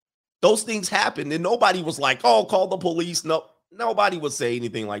 Those things happened, and nobody was like, oh, call the police. No, nobody would say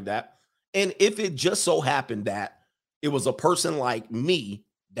anything like that. And if it just so happened that it was a person like me,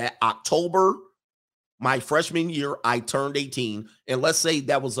 that October, my freshman year, I turned 18. And let's say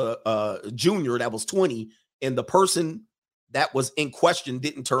that was a junior that was 20, and the person that was in question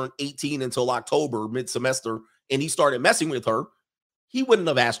didn't turn 18 until October, mid-semester, and he started messing with her, he wouldn't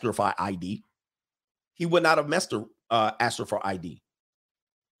have asked her for ID. He would not have asked her for ID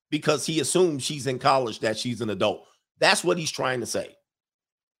because he assumed she's in college, that she's an adult. That's what he's trying to say.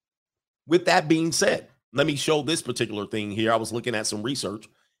 With that being said, let me show this particular thing here. I was looking at some research.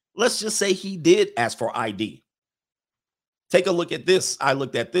 Let's just say he did ask for ID. Take a look at this. I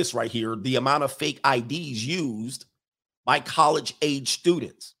looked at this right here. The amount of fake IDs used by college age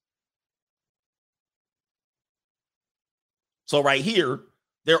students. So right here,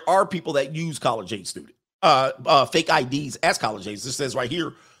 there are people that use college age student fake IDs as college age. This says right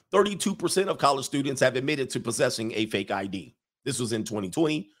here, 32% of college students have admitted to possessing a fake ID. This was in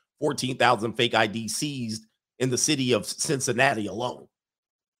 2020, 14,000 fake IDs seized in the city of Cincinnati alone.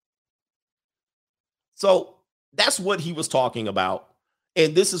 So that's what he was talking about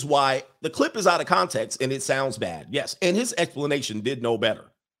And this is why the clip is out of context and it sounds bad. Yes. And his explanation did know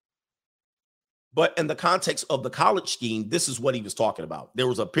better. But in the context of the college scheme, this is what he was talking about. There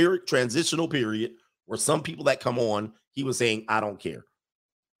was a transitional period where some people that come on, he was saying, I don't care.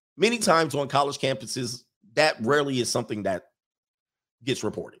 Many times on college campuses, that rarely is something that gets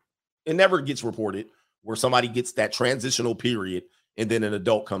reported. It never gets reported where somebody gets that transitional period and then an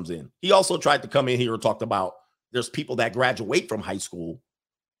adult comes in. He also tried to come in here and talked about there's people that graduate from high school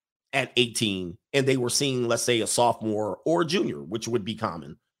at 18 and they were seeing, let's say, a sophomore or a junior, which would be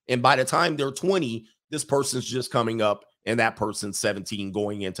common. And by the time they're 20, this person's just coming up and that person's 17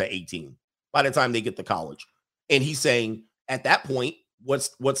 going into 18 by the time they get to college. And he's saying at that point,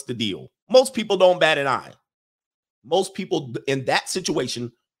 what's the deal? Most people don't bat an eye. Most people in that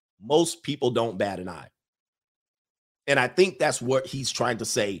situation, most people don't bat an eye. And I think that's what he's trying to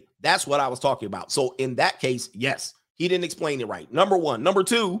say. That's what I was talking about. So in that case, yes, he didn't explain it right. Number one. Number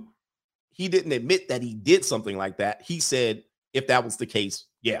two, he didn't admit that he did something like that. He said, if that was the case,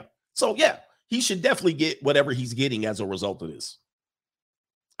 yeah. So yeah, he should definitely get whatever he's getting as a result of this.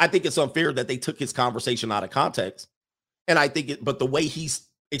 I think it's unfair that they took his conversation out of context. And I think but the way he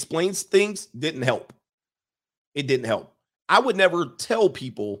explains things didn't help. It didn't help. I would never tell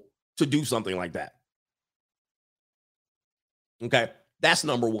people to do something like that. Okay, that's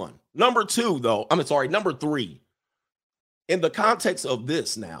number one. Number two, though, number three. In the context of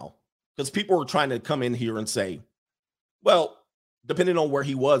this now, because people are trying to come in here and say, well, depending on where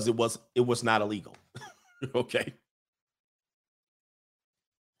he was, it was not illegal. Okay.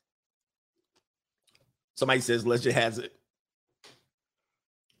 Somebody says Legend has it.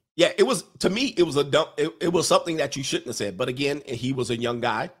 Yeah, it was, to me, it was it was something that you shouldn't have said. But again, he was a young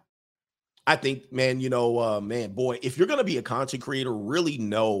guy. I think, man, boy, if you're going to be a content creator, really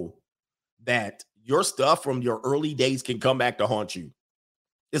know that your stuff from your early days can come back to haunt you.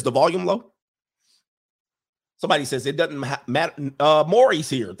 Is the volume low? Somebody says it doesn't matter.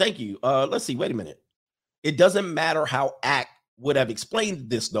 Maury's here. Thank you. Let's see. Wait a minute. It doesn't matter how Ack would have explained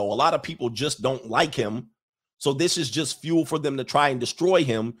this, though. A lot of people just don't like him. So this is just fuel for them to try and destroy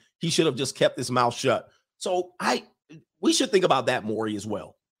him. He should have just kept his mouth shut. So we should think about that, Maury, as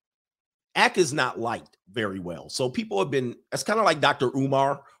well. Ack is not liked very well. So people have been, it's kind of like Dr.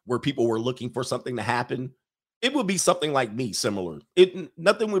 Umar, where people were looking for something to happen. It would be something like me, similar.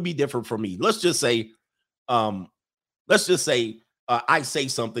 Nothing would be different for me. Let's just say I say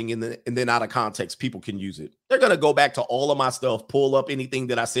something and then out of context, people can use it. They're going to go back to all of my stuff, pull up anything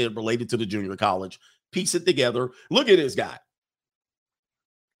that I said related to the junior college, piece it together. Look at this guy.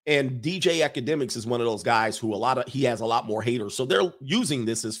 And DJ Academics is one of those guys who he has a lot more haters. So they're using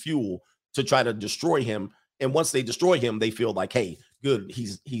this as fuel to try to destroy him. And once they destroy him, they feel like, hey, good,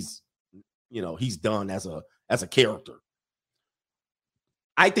 he's done as a character.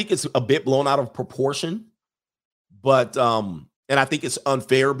 I think it's a bit blown out of proportion, but and I think it's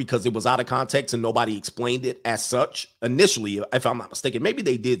unfair because it was out of context and nobody explained it as such initially, if I'm not mistaken. Maybe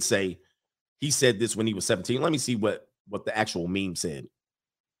they did say he said this when he was 17. Let me see what the actual meme said.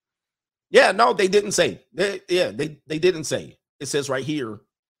 Yeah, no, they didn't say. They didn't say. It says right here.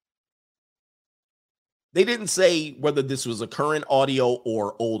 They didn't say whether this was a current audio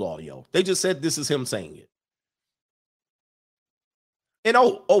or old audio. They just said this is him saying it. And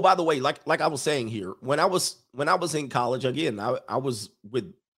oh, by the way, like I was saying here, when I was in college, again, I was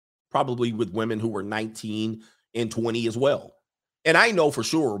probably with women who were 19 and 20 as well. And I know for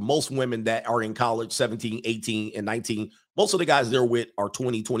sure most women that are in college, 17, 18, and 19, most of the guys they're with are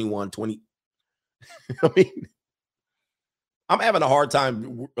 20, 21, 20. I mean, I'm having a hard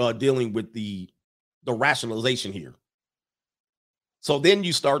time dealing with the rationalization here. So then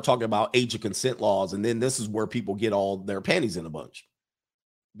you start talking about age of consent laws, and then this is where people get all their panties in a bunch.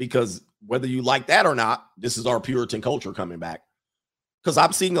 Because whether you like that or not, this is our Puritan culture coming back. Because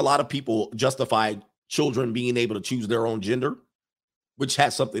I'm seeing a lot of people justify children being able to choose their own gender, which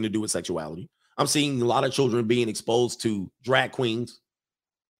has something to do with sexuality. I'm seeing a lot of children being exposed to drag queens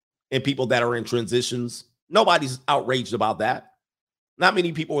and people that are in transitions. Nobody's outraged about that. Not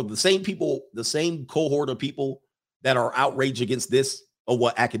many people are the same cohort of people that are outraged against this or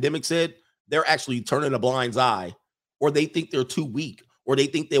what academics said. They're actually turning a blind eye, or they think they're too weak, or they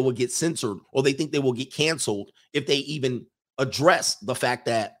think they will get censored, or they think they will get canceled if they even address the fact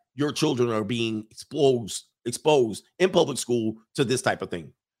that your children are being exposed in public school to this type of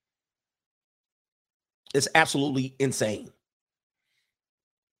thing. It's absolutely insane.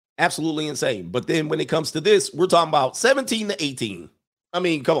 Absolutely insane. But then when it comes to this, we're talking about 17 to 18. I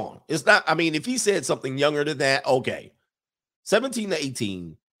mean, come on. It's not, I mean, if he said something younger than that, okay. 17 to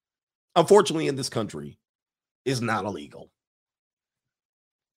 18, unfortunately, in this country, is not illegal.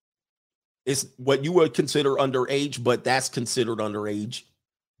 It's what you would consider underage, but that's considered underage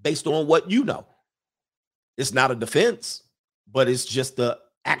based on what you know. It's not a defense, but it's just the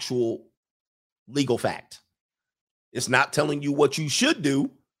actual legal fact. It's not telling you what you should do,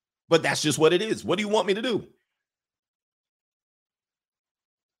 but that's just what it is. What do you want me to do?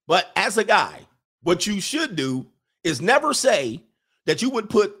 But as a guy, what you should do is never say that you would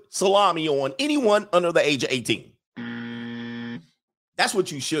put salami on anyone under the age of 18. That's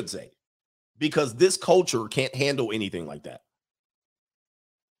what you should say, because this culture can't handle anything like that.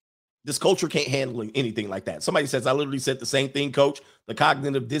 This culture can't handle anything like that. Somebody says, I literally said the same thing, coach. The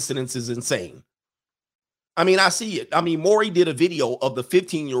cognitive dissonance is insane. I mean, I see it. I mean, Maury did a video of the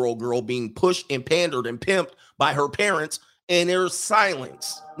 15-year-old girl being pushed and pandered and pimped by her parents, and there's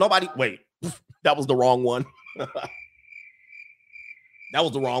silence. Nobody, wait, that was the wrong one. That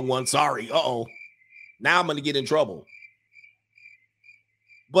was the wrong one. Sorry. Uh-oh. Now I'm going to get in trouble.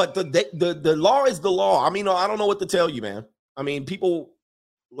 But the law is the law. I mean, I don't know what to tell you, man. I mean, people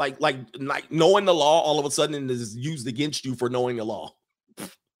like knowing the law all of a sudden is used against you for knowing the law.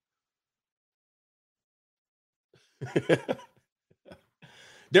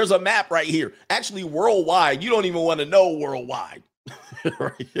 There's a map right here. Actually, worldwide, you don't even want to know worldwide.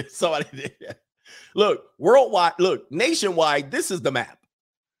 Right? Somebody did. Look, worldwide, look, nationwide, this is the map.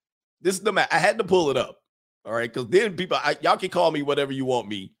 This is the map. I had to pull it up. All right, because then people, y'all can call me whatever you want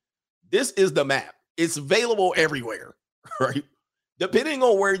me. This is the map. It's available everywhere, right? Depending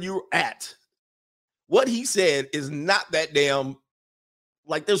on where you're at. What he said is not that damn,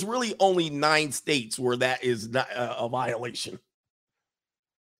 like there's really only 9 states where that is not a violation.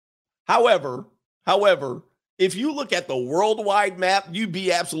 However, if you look at the worldwide map, you'd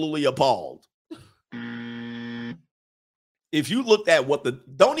be absolutely appalled. If you looked at what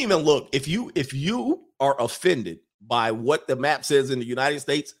don't even look. If you are offended by what the map says in the United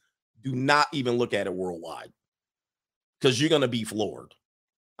States, do not even look at it worldwide, because you're going to be floored.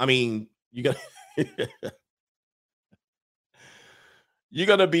 I mean, you're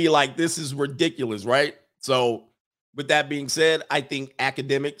going to be like, this is ridiculous, right? So with that being said, I think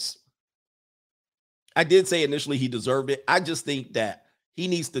academics, I did say initially he deserved it. I just think that he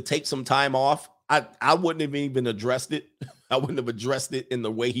needs to take some time off. I wouldn't have even addressed it. I wouldn't have addressed it in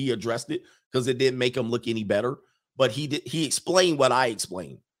the way he addressed it, because it didn't make him look any better. But he explained what I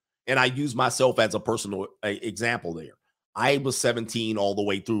explained. And I use myself as a personal example there. I was 17 all the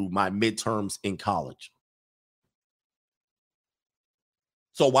way through my midterms in college.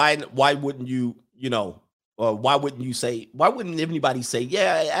 So why wouldn't you, why wouldn't anybody say,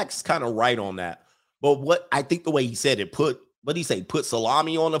 yeah, X kind of right on that? But what I think the way he said it, put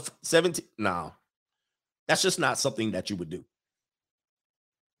salami on a 17? No, that's just not something that you would do.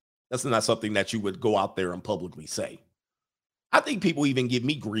 That's not something that you would go out there and publicly say. I think people even give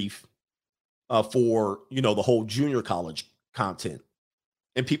me grief for, the whole junior college content.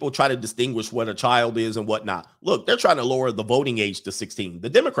 And people try to distinguish what a child is and whatnot. Look, they're trying to lower the voting age to 16. The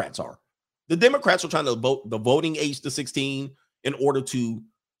Democrats are. The Democrats are trying to vote the voting age to 16 in order to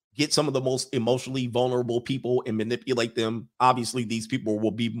get some of the most emotionally vulnerable people and manipulate them. Obviously, these people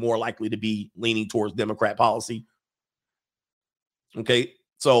will be more likely to be leaning towards Democrat policy. Okay,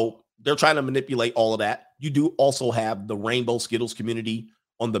 so they're trying to manipulate all of that. You do also have the Rainbow Skittles community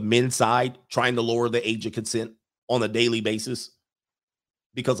on the men's side trying to lower the age of consent on a daily basis,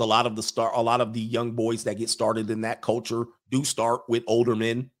 because a lot of the young boys that get started in that culture do start with older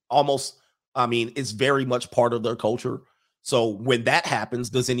men. It's very much part of their culture. So when that happens,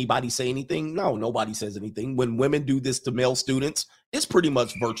 does anybody say anything? No, nobody says anything. When women do this to male students, it's pretty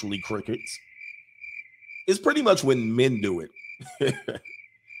much virtually crickets. It's pretty much when men do it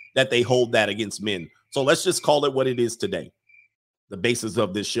that they hold that against men. So let's just call it what it is today. The basis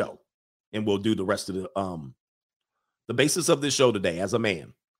of this show. And we'll do the rest of the basis of this show today. As a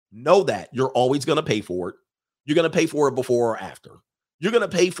man, know that you're always going to pay for it. You're going to pay for it before or after. You're going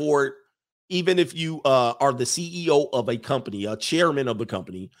to pay for it even if you are the CEO of a company, a chairman of the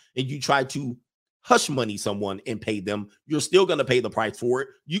company, and you try to hush money someone and pay them, you're still going to pay the price for it.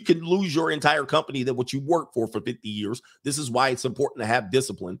 You can lose your entire company that what you worked for 50 years. This is why it's important to have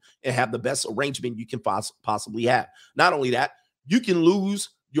discipline and have the best arrangement you can possibly have. Not only that, you can lose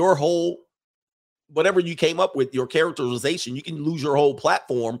your whole, whatever you came up with, your characterization, you can lose your whole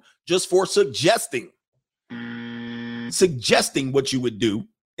platform just for suggesting what you would do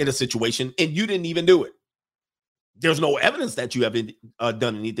in a situation, and you didn't even do it. There's no evidence that you haven't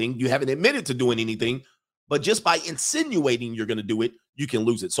done anything. You haven't admitted to doing anything, but just by insinuating you're going to do it, you can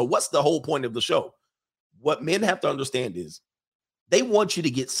lose it. So what's the whole point of the show? What men have to understand is they want you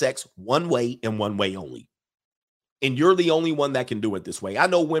to get sex one way and one way only. And you're the only one that can do it this way. I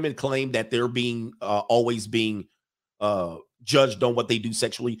know women claim that they're being always being judged on what they do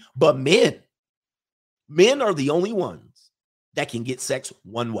sexually, but men are the only ones that can get sex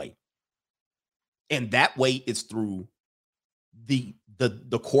one way. And that way is through the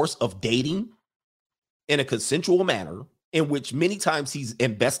course of dating in a consensual manner, in which many times he's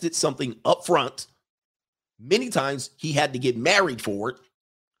invested something up front. Many times he had to get married for it.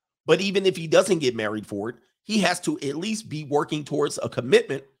 But even if he doesn't get married for it, he has to at least be working towards a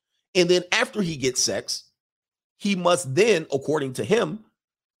commitment. And then after he gets sex, he must then, according to him,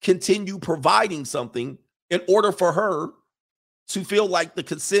 continue providing something in order for her to feel like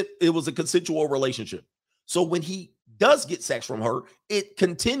it was a consensual relationship. So when he does get sex from her, it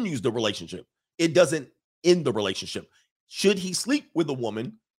continues the relationship. It doesn't end the relationship. Should he sleep with a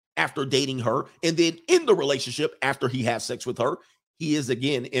woman after dating her and then end the relationship after he has sex with her, he is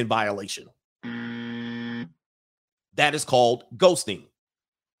again in violation. That is called ghosting.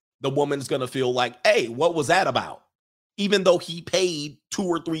 The woman's going to feel like, hey, what was that about? Even though he paid 2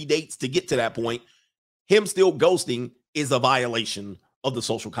 or 3 dates to get to that point, him still ghosting is a violation of the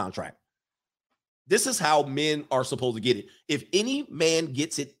social contract. This is how men are supposed to get it. If any man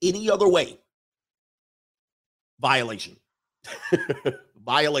gets it any other way, violation.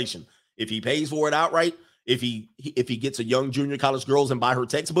 Violation. If he pays for it outright, if he gets a young junior college girls and buy her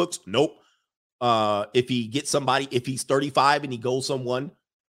textbooks, nope. If he gets somebody, if he's 35 and he goes someone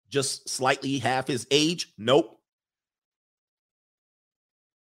just slightly half his age, nope.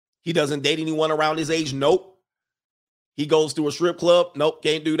 He doesn't date anyone around his age, nope. He goes to a strip club, nope,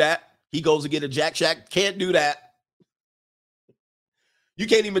 can't do that. He goes to get a Jack Shack, can't do that. You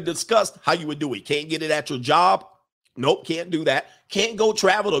can't even discuss how you would do it. Can't get it at your job, nope, can't do that. Can't go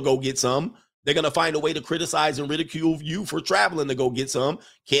travel to go get some. They're going to find a way to criticize and ridicule you for traveling to go get some.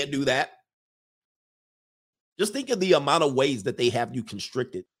 Can't do that. Just think of the amount of ways that they have you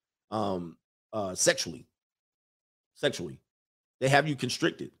constricted sexually. They have you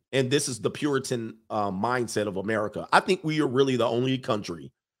constricted. And this is the Puritan mindset of America. I think we are really the only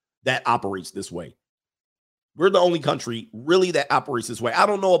country that operates this way. We're the only country really that operates this way. I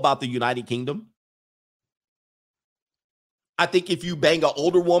don't know about the United Kingdom. I think if you bang an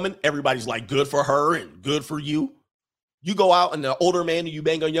older woman, everybody's like, good for her and good for you. You go out and the older man and you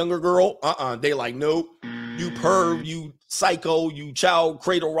bang a younger girl, they like, nope, you perv, you psycho, you child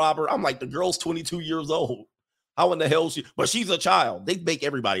cradle robber. I'm like, the girl's 22 years old. How in the hell but she's a child. They make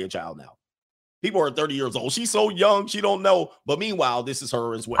everybody a child now. People are 30 years old. She's so young, she don't know. But meanwhile, this is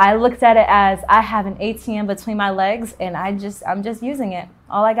her as well. I looked at it as I have an ATM between my legs and I'm just using it.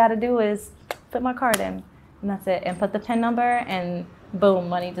 All I got to do is put my card in and that's it. And put the PIN number and boom,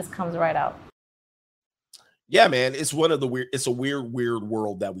 money just comes right out. Yeah, man, it's a weird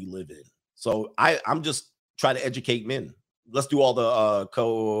world that we live in. So I'm just trying to educate men. Let's do all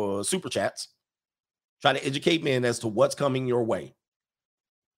the super chats. Try to educate men as to what's coming your way.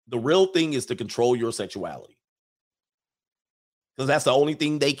 The real thing is to control your sexuality. Because that's the only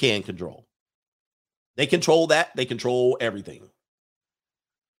thing they can control. They control that. They control everything.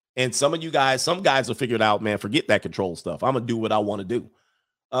 And some guys will figure it out, man, forget that control stuff. I'm going to do what I want to do.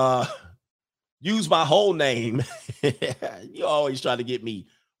 Use my whole name. You always try to get me.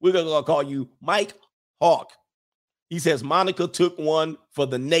 We're going to call you Mike Hawk. He says, Monica took one for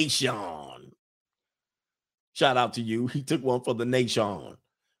the nation. Shout out to you. He took one for the nation.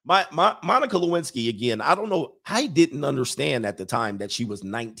 My Monica Lewinsky, again, I don't know. I didn't understand at the time that she was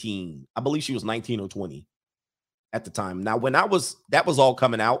 19. I believe she was 19 or 20 at the time. Now, that was all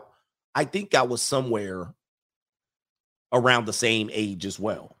coming out, I think I was somewhere around the same age as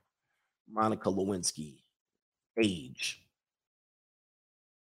well. Monica Lewinsky, age.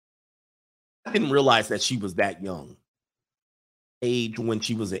 I didn't realize that she was that young. Age when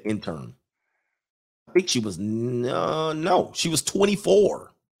she was an intern. I think she was, no, she was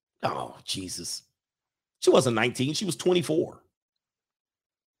 24. Oh, Jesus. She wasn't 19. She was 24.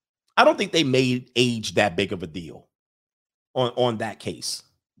 I don't think they made age that big of a deal on that case.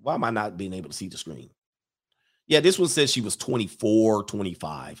 Why am I not being able to see the screen? Yeah, this one says she was 24,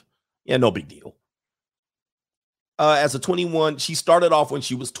 25. Yeah, no big deal. As a 21, she started off when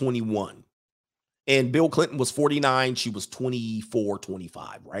she was 21. And Bill Clinton was 49. She was 24,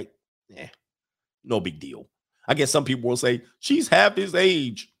 25, right? Yeah, no big deal. I guess some people will say she's half his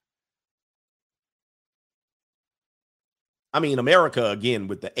age. I mean, America, again,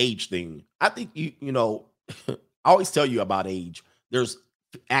 with the age thing, I think, you know, I always tell you about age. There's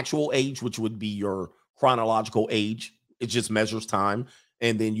actual age, which would be your chronological age. It just measures time.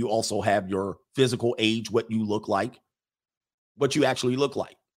 And then you also have your physical age, what you look like, what you actually look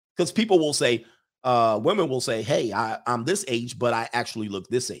like. Because people will say, women will say, hey, I'm this age, but I actually look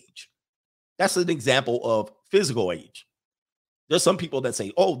this age. That's an example of physical age. There's some people that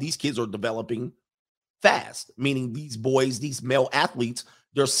say, oh, these kids are developing fast, meaning these boys, these male athletes,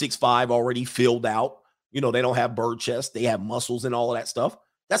 they're 6'5", already filled out. You know, they don't have bird chest. They have muscles and all of that stuff.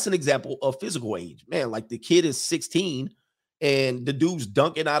 That's an example of physical age. Man, like the kid is 16 and the dude's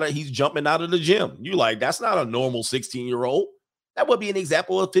he's jumping out of the gym. You're like, that's not a normal 16-year-old. That would be an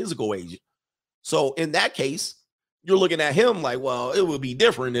example of physical age. So in that case, you're looking at him like, well, it would be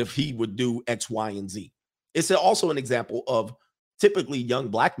different if he would do X, Y, and Z. It's also an example of typically young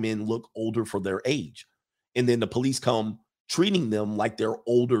black men look older for their age. And then the police come treating them like they're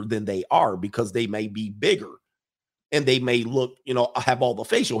older than they are because they may be bigger and they may look, you know, have all the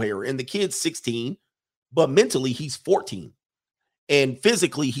facial hair. And the kid's 16, but mentally he's 14 and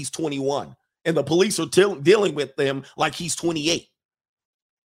physically he's 21. And the police are dealing with them like he's 28.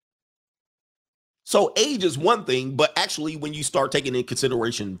 So age is one thing, but actually when you start taking into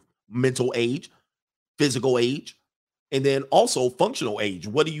consideration mental age, physical age, and then also functional age,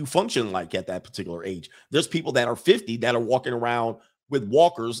 what do you function like at that particular age? There's people that are 50 that are walking around with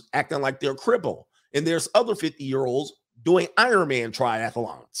walkers acting like they're crippled. And there's other 50-year-olds doing Ironman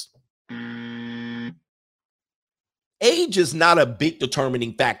triathlons. Age is not a big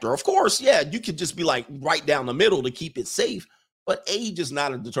determining factor. Of course, yeah, you could just be like right down the middle to keep it safe, but age is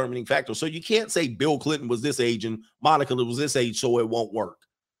not a determining factor. So you can't say Bill Clinton was this age and Monica was this age, so it won't work.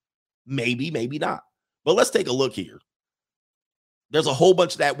 Maybe, maybe not. But let's take a look here. There's a whole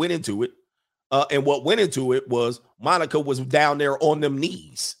bunch that went into it. And what went into it was Monica was down there on them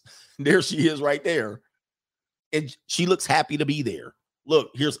knees. There she is right there. And she looks happy to be there.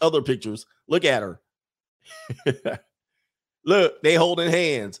 Look, here's other pictures. Look at her. Look, they holding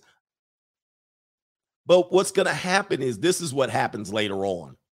hands. But what's going to happen is this is what happens later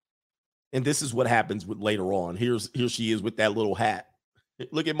on. And this is what happens with later on. Here she is with that little hat.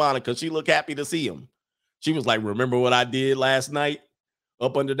 Look at Monica. She looked happy to see him. She was like, remember what I did last night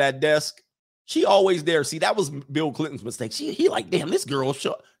up under that desk? She always there. See, that was Bill Clinton's mistake. He like, damn, this girl,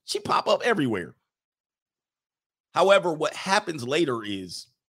 she pop up everywhere. However, what happens later is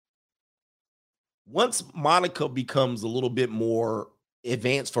once Monica becomes a little bit more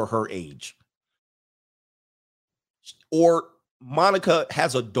advanced for her age, or Monica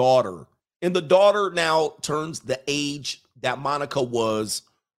has a daughter, and the daughter now turns the age that Monica was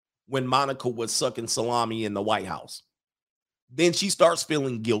when Monica was sucking salami in the White House. Then she starts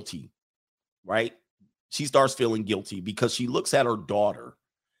feeling guilty, right? She starts feeling guilty because she looks at her daughter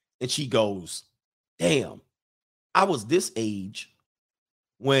and she goes, damn, I was this age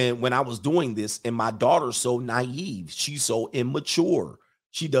when I was doing this, and my daughter's so naive. She's so immature.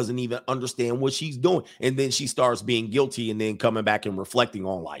 She doesn't even understand what she's doing. And then she starts being guilty and then coming back and reflecting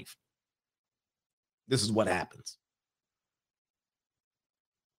on life. This is what happens.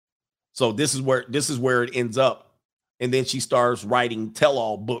 So this is where it ends up. And then she starts writing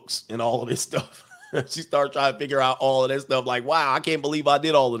tell-all books and all of this stuff. She starts trying to figure out all of that stuff. Like, wow, I can't believe I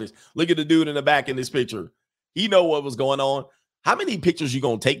did all of this. Look at the dude in the back in this picture. He know what was going on. How many pictures you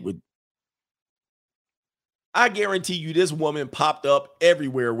going to take with? I guarantee you this woman popped up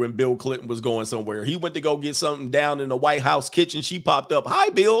everywhere when Bill Clinton was going somewhere. He went to go get something down in the White House kitchen. She popped up. Hi,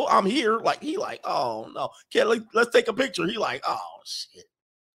 Bill, I'm here. Like, he like, oh, no. Let's take a picture. He like, oh, shit.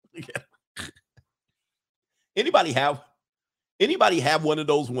 Anybody have one of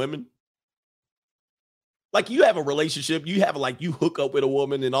those women? Like you have a relationship, you hook up with a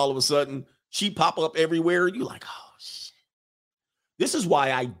woman and all of a sudden she pop up everywhere. You like, oh, shit. This is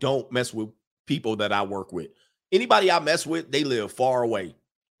why I don't mess with people that I work with. Anybody I mess with, they live far away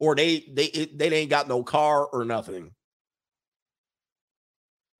or they ain't got no car or nothing.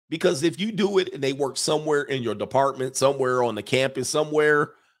 Because if you do it and they work somewhere in your department, somewhere on the campus,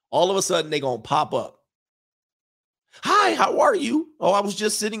 somewhere, all of a sudden they going to pop up. Hi, how are you? Oh, I was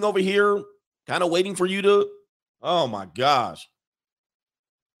just sitting over here kind of waiting for you to, oh my gosh.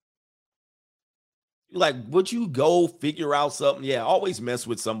 Like, would you go figure out something? Yeah, always mess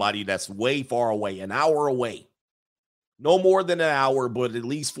with somebody that's way far away, an hour away. No more than an hour, but at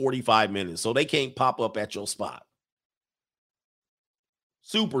least 45 minutes. So they can't pop up at your spot.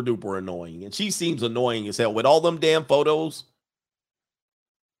 Super duper annoying. And she seems annoying as hell with all them damn photos.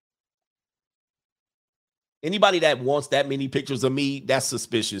 Anybody that wants that many pictures of me, that's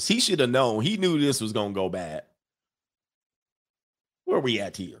suspicious. He should have known. He knew this was going to go bad. Where are we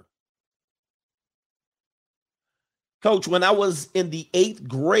at here? Coach, when I was in the 8th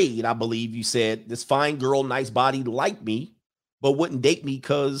grade, I believe you said, this fine girl, nice body, liked me, but wouldn't date me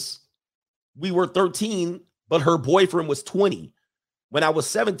because we were 13, but her boyfriend was 20. When I was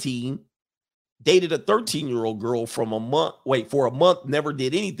 17, Dated a 13-year-old girl for a month, never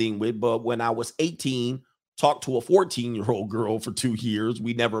did anything with, but when I was 18, talked to a 14-year-old girl for 2 years.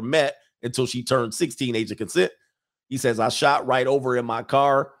 We never met until she turned 16, age of consent. He says, I shot right over in my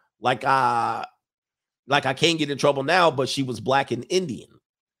car like I can't get in trouble now, but she was black and Indian.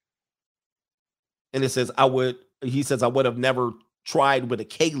 And it says, I would have never tried with a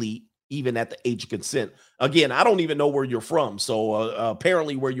Kaylee even at the age of consent. Again, I don't even know where you're from. So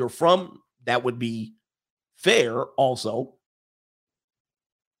apparently where you're from, that would be fair also.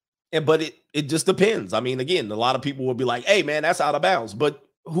 But it just depends. I mean, again, a lot of people will be like, hey, man, that's out of bounds. But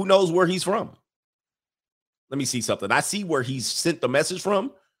who knows where he's from? Let me see something. I see where he's sent the message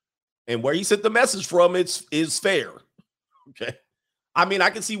from. And where he sent the message from, is fair. Okay. I mean, I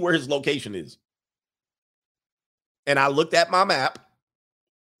can see where his location is. And I looked at my map,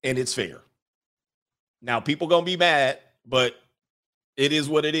 and it's fair. Now, people going to be mad, but it is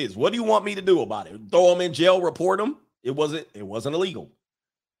what it is. What do you want me to do about it? Throw him in jail, report him? It wasn't illegal.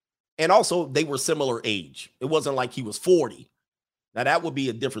 And also, they were similar age. It wasn't like he was 40. Now, that would be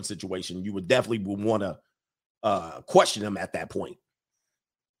a different situation. You would definitely want to question him at that point.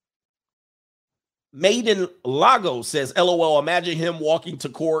 Maiden Lago says, LOL, imagine him walking to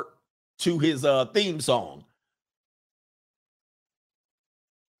court to his theme song.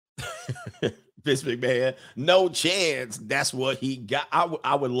 Vince McMahon, no chance. That's what he got.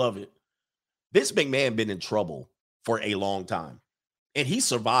 I would love it. Vince McMahon been in trouble for a long time, and he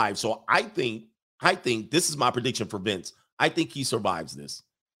survived. So I think this is my prediction for Vince. I think he survives this.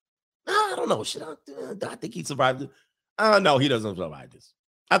 I don't know. I think he survived it? No, he doesn't survive this.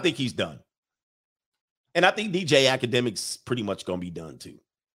 I think he's done. And I think DJ Academic's pretty much going to be done too.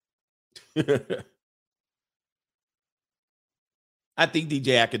 I think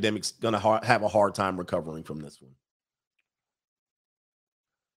DJ Academic's going to have a hard time recovering from this one.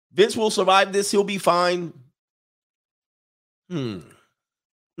 Vince will survive this. He'll be fine. Let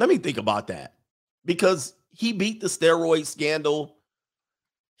me think about that. Because he beat the steroid scandal.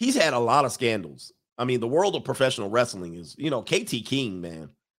 He's had a lot of scandals. I mean, the world of professional wrestling is, KT King, man.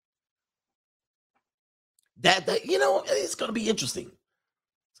 That it's going to be interesting.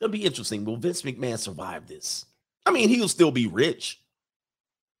 It's going to be interesting. Will Vince McMahon survive this? I mean, he'll still be rich.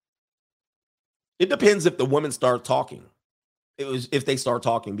 It depends if the women start talking. If they start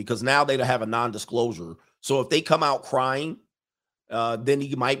talking, because now they have a non-disclosure. So if they come out crying, then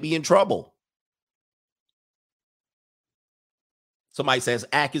he might be in trouble. Somebody says,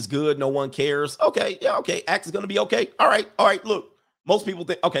 Ack is good. No one cares. Okay. Yeah. Okay. Ack is going to be okay. All right. Look, most people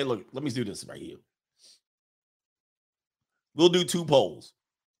think, okay, look, let me do this right here. We'll do 2 polls.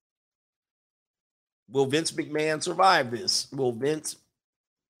 Will Vince McMahon survive this? Will Vince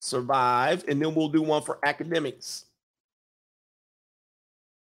survive? And then we'll do one for academics.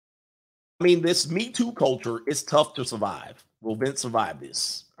 I mean, this Me Too culture is tough to survive. Will Vince survive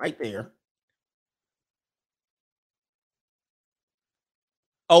this? Right there.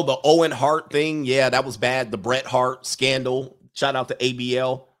 Oh, the Owen Hart thing. Yeah, that was bad. The Bret Hart scandal. Shout out to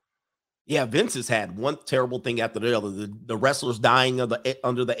ABL. Yeah, Vince has had one terrible thing after the other. The wrestlers dying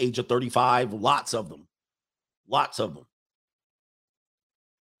under the age of 35. Lots of them.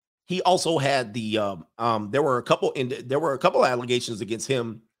 He also had the there were a couple allegations against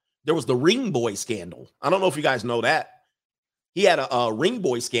him. There was the Ring Boy scandal. I don't know if you guys know that. He had a Ring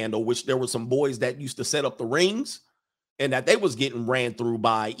Boy scandal, which there were some boys that used to set up the rings, and that they was getting ran through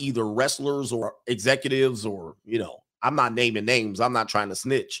by either wrestlers or executives, or I'm not naming names. I'm not trying to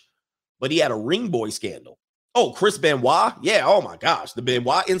snitch. But he had a Ring Boy scandal. Oh, Chris Benoit. Yeah. Oh my gosh. The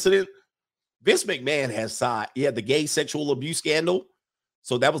Benoit incident. Vince McMahon has he had the gay sexual abuse scandal.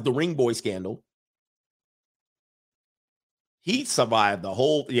 So that was the Ring Boy scandal. He survived the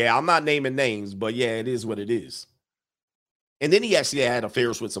whole. Yeah. I'm not naming names, but yeah, it is what it is. And then he actually had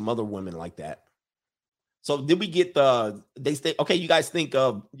affairs with some other women like that. So did we get okay. You guys think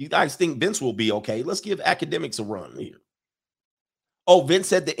Vince will be okay? Let's give academics a run here. Oh, Vince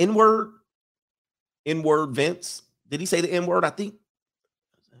said the N-word? N-word, Vince? Did he say the N-word? I think.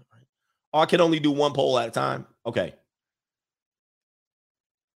 Oh, I can only do 1 poll at a time? Okay.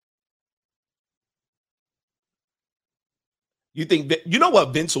 You think, you know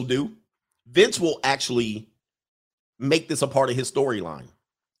what Vince will do? Vince will actually make this a part of his storyline,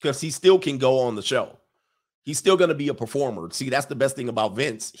 because he still can go on the show. He's still going to be a performer. See, that's the best thing about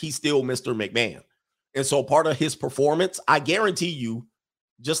Vince. He's still Mr. McMahon. And so part of his performance, I guarantee you,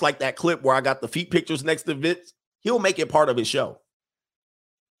 just like that clip where I got the feet pictures next to Vince, he'll make it part of his show.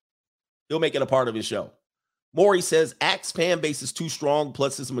 He'll make it a part of his show. Maury says, Axe fan base is too strong,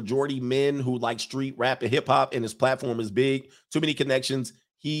 plus his majority men who like street rap and hip hop, and his platform is big. Too many connections.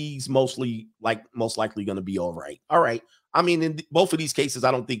 he's most likely going to be all right. All right. I mean, in both of these cases,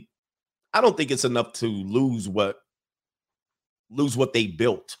 I don't think it's enough to lose what they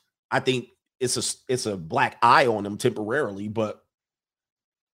built. I think it's a black eye on them temporarily, but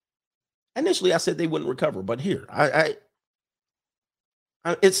initially I said they wouldn't recover. But here, I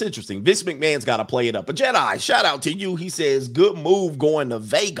it's interesting. Vince McMahon's got to play it up. But Jedi, shout out to you. He says, good move going to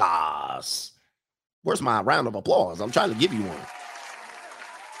Vegas. Where's my round of applause? I'm trying to give you one.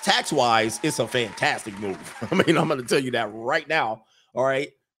 Tax-wise, it's a fantastic move. I mean, I'm going to tell you that right now. All right.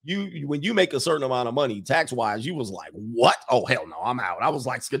 When you make a certain amount of money, tax-wise, you was like, what? Oh, hell no, I'm out. I was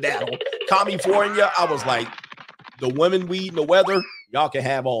like, skedaddle. California, I was like, the women, weed, and the weather, y'all can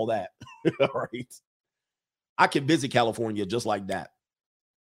have all that. All right. I can visit California just like that.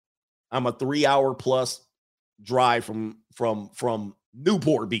 I'm a 3-hour plus drive from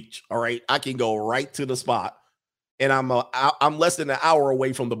Newport Beach. All right. I can go right to the spot. And I'm less than an hour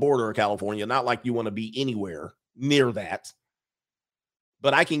away from the border of California. Not like you want to be anywhere near that.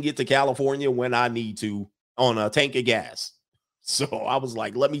 But I can get to California when I need to on a tank of gas. So I was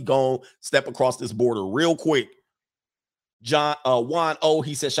like, let me go step across this border real quick. Juan O,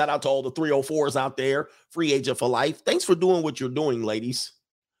 he said, shout out to all the 304s out there. Free agent for life. Thanks for doing what you're doing, ladies.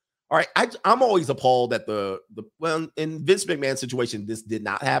 All right. I'm always appalled at well, in Vince McMahon's situation, this did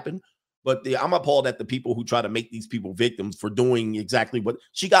not happen. But I'm appalled at the people who try to make these people victims for doing exactly what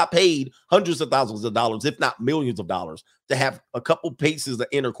she got paid hundreds of thousands of dollars, if not millions of dollars, to have a couple paces of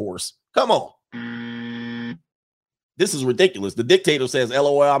intercourse. Come on. This is ridiculous. The dictator says,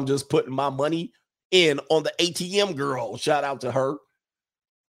 LOL, I'm just putting my money in on the ATM girl. Shout out to her.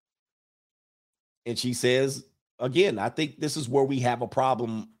 And she says, again, I think this is where we have a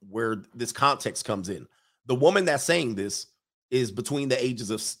problem where this context comes in. The woman that's saying this is between the ages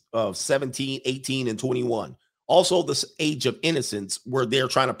of 17, 18, and 21. Also, this age of innocence where they're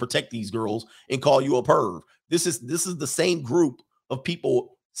trying to protect these girls and call you a perv. This is the same group of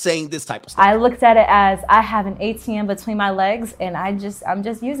people saying this type of stuff. I looked at it as I have an ATM between my legs, and I'm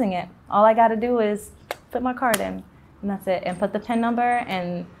just using it. All I got to do is put my card in, and that's it, and put the PIN number,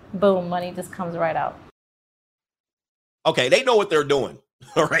 and boom, money just comes right out. Okay, they know what they're doing.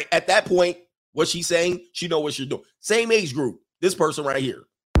 All right, at that point, what she's saying, she know what she's doing. Same age group. This person right here.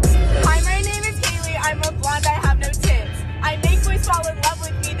 Hi, my name is Haley. I'm a blonde. I have no tits. I make boys fall in love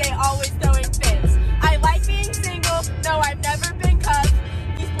with me. They always throwing fits. I like being single. No, I've never been cuffed.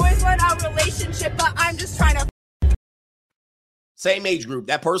 These boys want a relationship, but I'm just trying to. Same age group.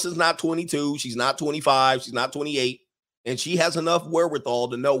 That person's not 22. She's not 25. She's not 28. And she has enough wherewithal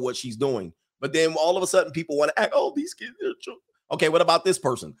to know what she's doing. But then all of a sudden, people want to act, oh, these kids are children. Okay, what about this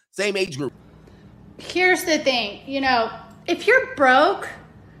person? Same age group. Here's the thing, if you're broke,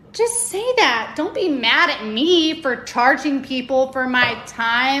 just say that. Don't be mad at me for charging people for my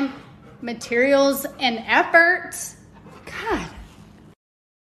time, materials, and efforts. God.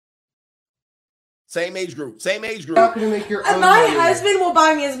 Same age group. Same age group. Not gonna make your own my money. husband will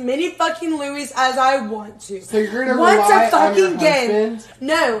buy me as many fucking Louis as I want to. So you're gonna Once rely a fucking on your game. husband?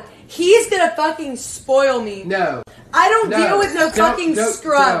 No, he's gonna fucking spoil me. No. I don't deal with no fucking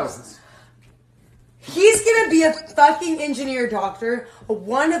scrubs. Don't. He's gonna be a fucking engineer doctor,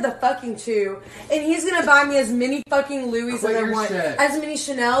 one of the fucking two, and he's gonna buy me as many fucking Louis as I want, shit. as many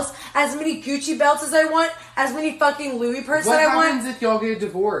Chanel's, as many Gucci belts as I want, as many fucking Louis purses What I want. happens if y'all get a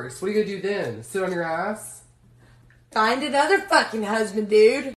divorce? What are you gonna do then? Sit on your ass? Find another fucking husband,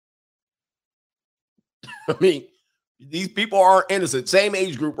 dude. I mean, these people are innocent. Same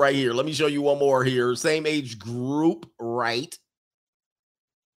age group right here. Let me show you one more here. Same age group, right?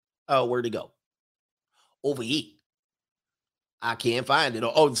 Oh, where'd it go? Over here. I can't find it.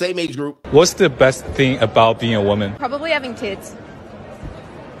 Oh, same age group. What's the best thing about being a woman? Probably having tits.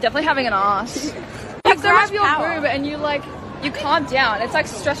 Definitely having an ass. You grab your boob and you calm down. It's like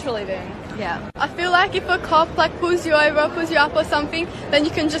stress relieving. Yeah. I feel like if a cop pulls you over, pulls you up or something, then you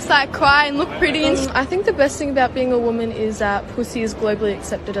can just cry and look pretty. I think the best thing about being a woman is that pussy is globally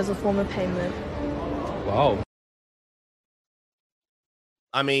accepted as a form of payment. Wow.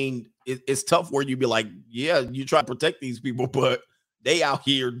 I mean, it's tough where you be like, yeah, you try to protect these people, but they out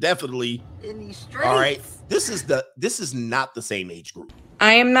here definitely in these streets. All right. This is not the same age group.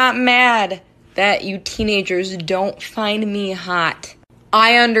 I am not mad that you teenagers don't find me hot.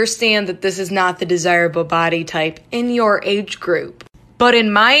 I understand that this is not the desirable body type in your age group. But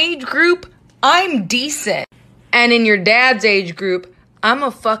in my age group, I'm decent. And in your dad's age group, I'm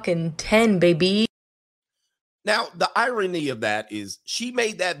a fucking 10, baby. Now, the irony of that is she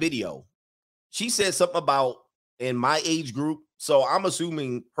made that video. She said something about in my age group. So I'm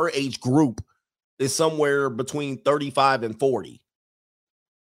assuming her age group is somewhere between 35 and 40.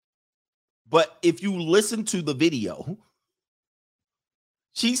 But if you listen to the video,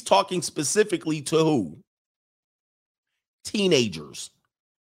 she's talking specifically to who? Teenagers,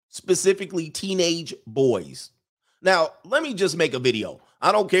 specifically teenage boys. Now, let me just make a video.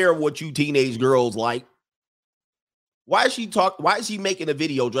 I don't care what you teenage girls like. Why is she making a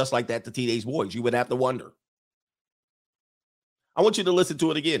video dressed like that to teenage boys? You would have to wonder. I want you to listen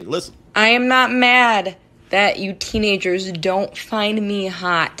to it again. Listen. I am not mad that you teenagers don't find me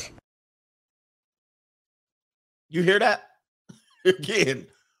hot. You hear that? Again,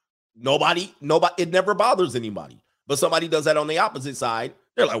 nobody, it never bothers anybody. But somebody does that on the opposite side.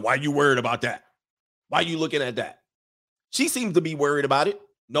 They're like, why are you worried about that? Why are you looking at that? She seems to be worried about it.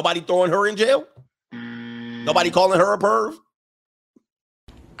 Nobody throwing her in jail? Nobody calling her a perv?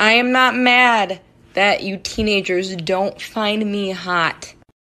 I am not mad that you teenagers don't find me hot.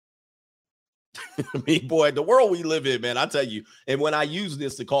 Me, boy, the world we live in, man, I tell you. And when I use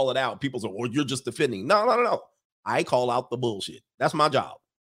this to call it out, people say, well, you're just defending. No. I call out the bullshit. That's my job.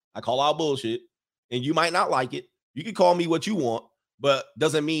 I call out bullshit, and you might not like it. You can call me what you want, but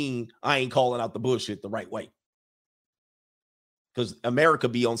doesn't mean I ain't calling out the bullshit the right way. Because America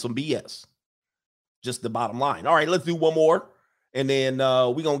be on some BS. Just the bottom line. All right, let's do one more. And then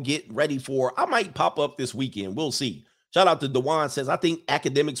we're going to get ready for, I might pop up this weekend. We'll see. Shout out to Dewan says, I think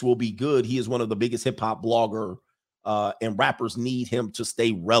Academics will be good. He is one of the biggest hip hop blogger and rappers need him to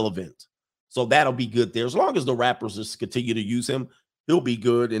stay relevant. So that'll be good there. As long as the rappers just continue to use him, he'll be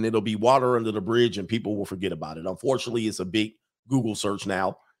good and it'll be water under the bridge and people will forget about it. Unfortunately, it's a big Google search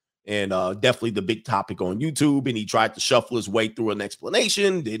now and definitely the big topic on YouTube. And he tried to shuffle his way through an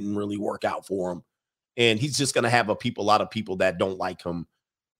explanation. Didn't really work out for him. And he's just going to have a lot of people that don't like him,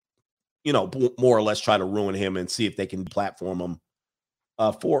 you know, more or less try to ruin him and see if they can platform him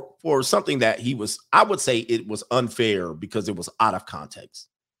for something that he was, I would say it was unfair because it was out of context.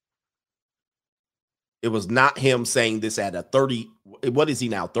 It was not him saying this at a 30. What is he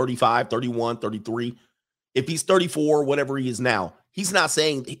now? 35, 31, 33. If he's 34, whatever he is now, he's not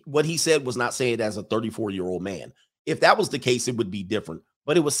saying what he said was not saying as a 34-year-old man. If that was the case, it would be different.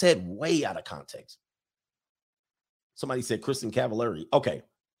 But it was said way out of context. Somebody said Kristen Cavallari. Okay.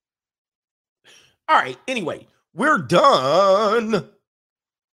 All right. Anyway, we're done.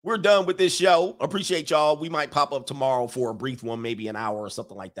 We're done with this show. Appreciate y'all. We might pop up tomorrow for a brief one, maybe an hour or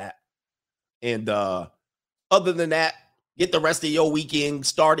something like that. And other than that, get the rest of your weekend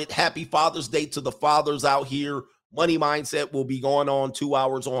started. Happy Father's Day to the fathers out here. Money Mindset will be going on 2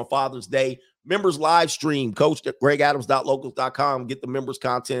 hours on Father's Day. Members live stream, coach at gregadams.locals.com. Get the members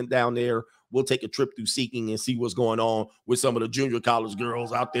content down there. We'll take a trip through Seeking and see what's going on with some of the junior college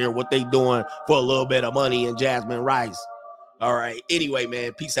girls out there, what they doing for a little bit of money and Jasmine Rice. All right. Anyway,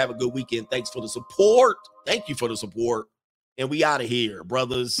 man, peace. Have a good weekend. Thanks for the support. Thank you for the support. And we out of here,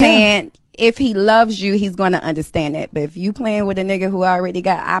 brothers. And if he loves you, he's going to understand that. But if you playing with a nigga who already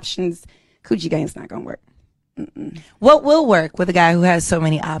got options, coochie game's not going to work. What will work with a guy who has so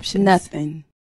many options? Nothing.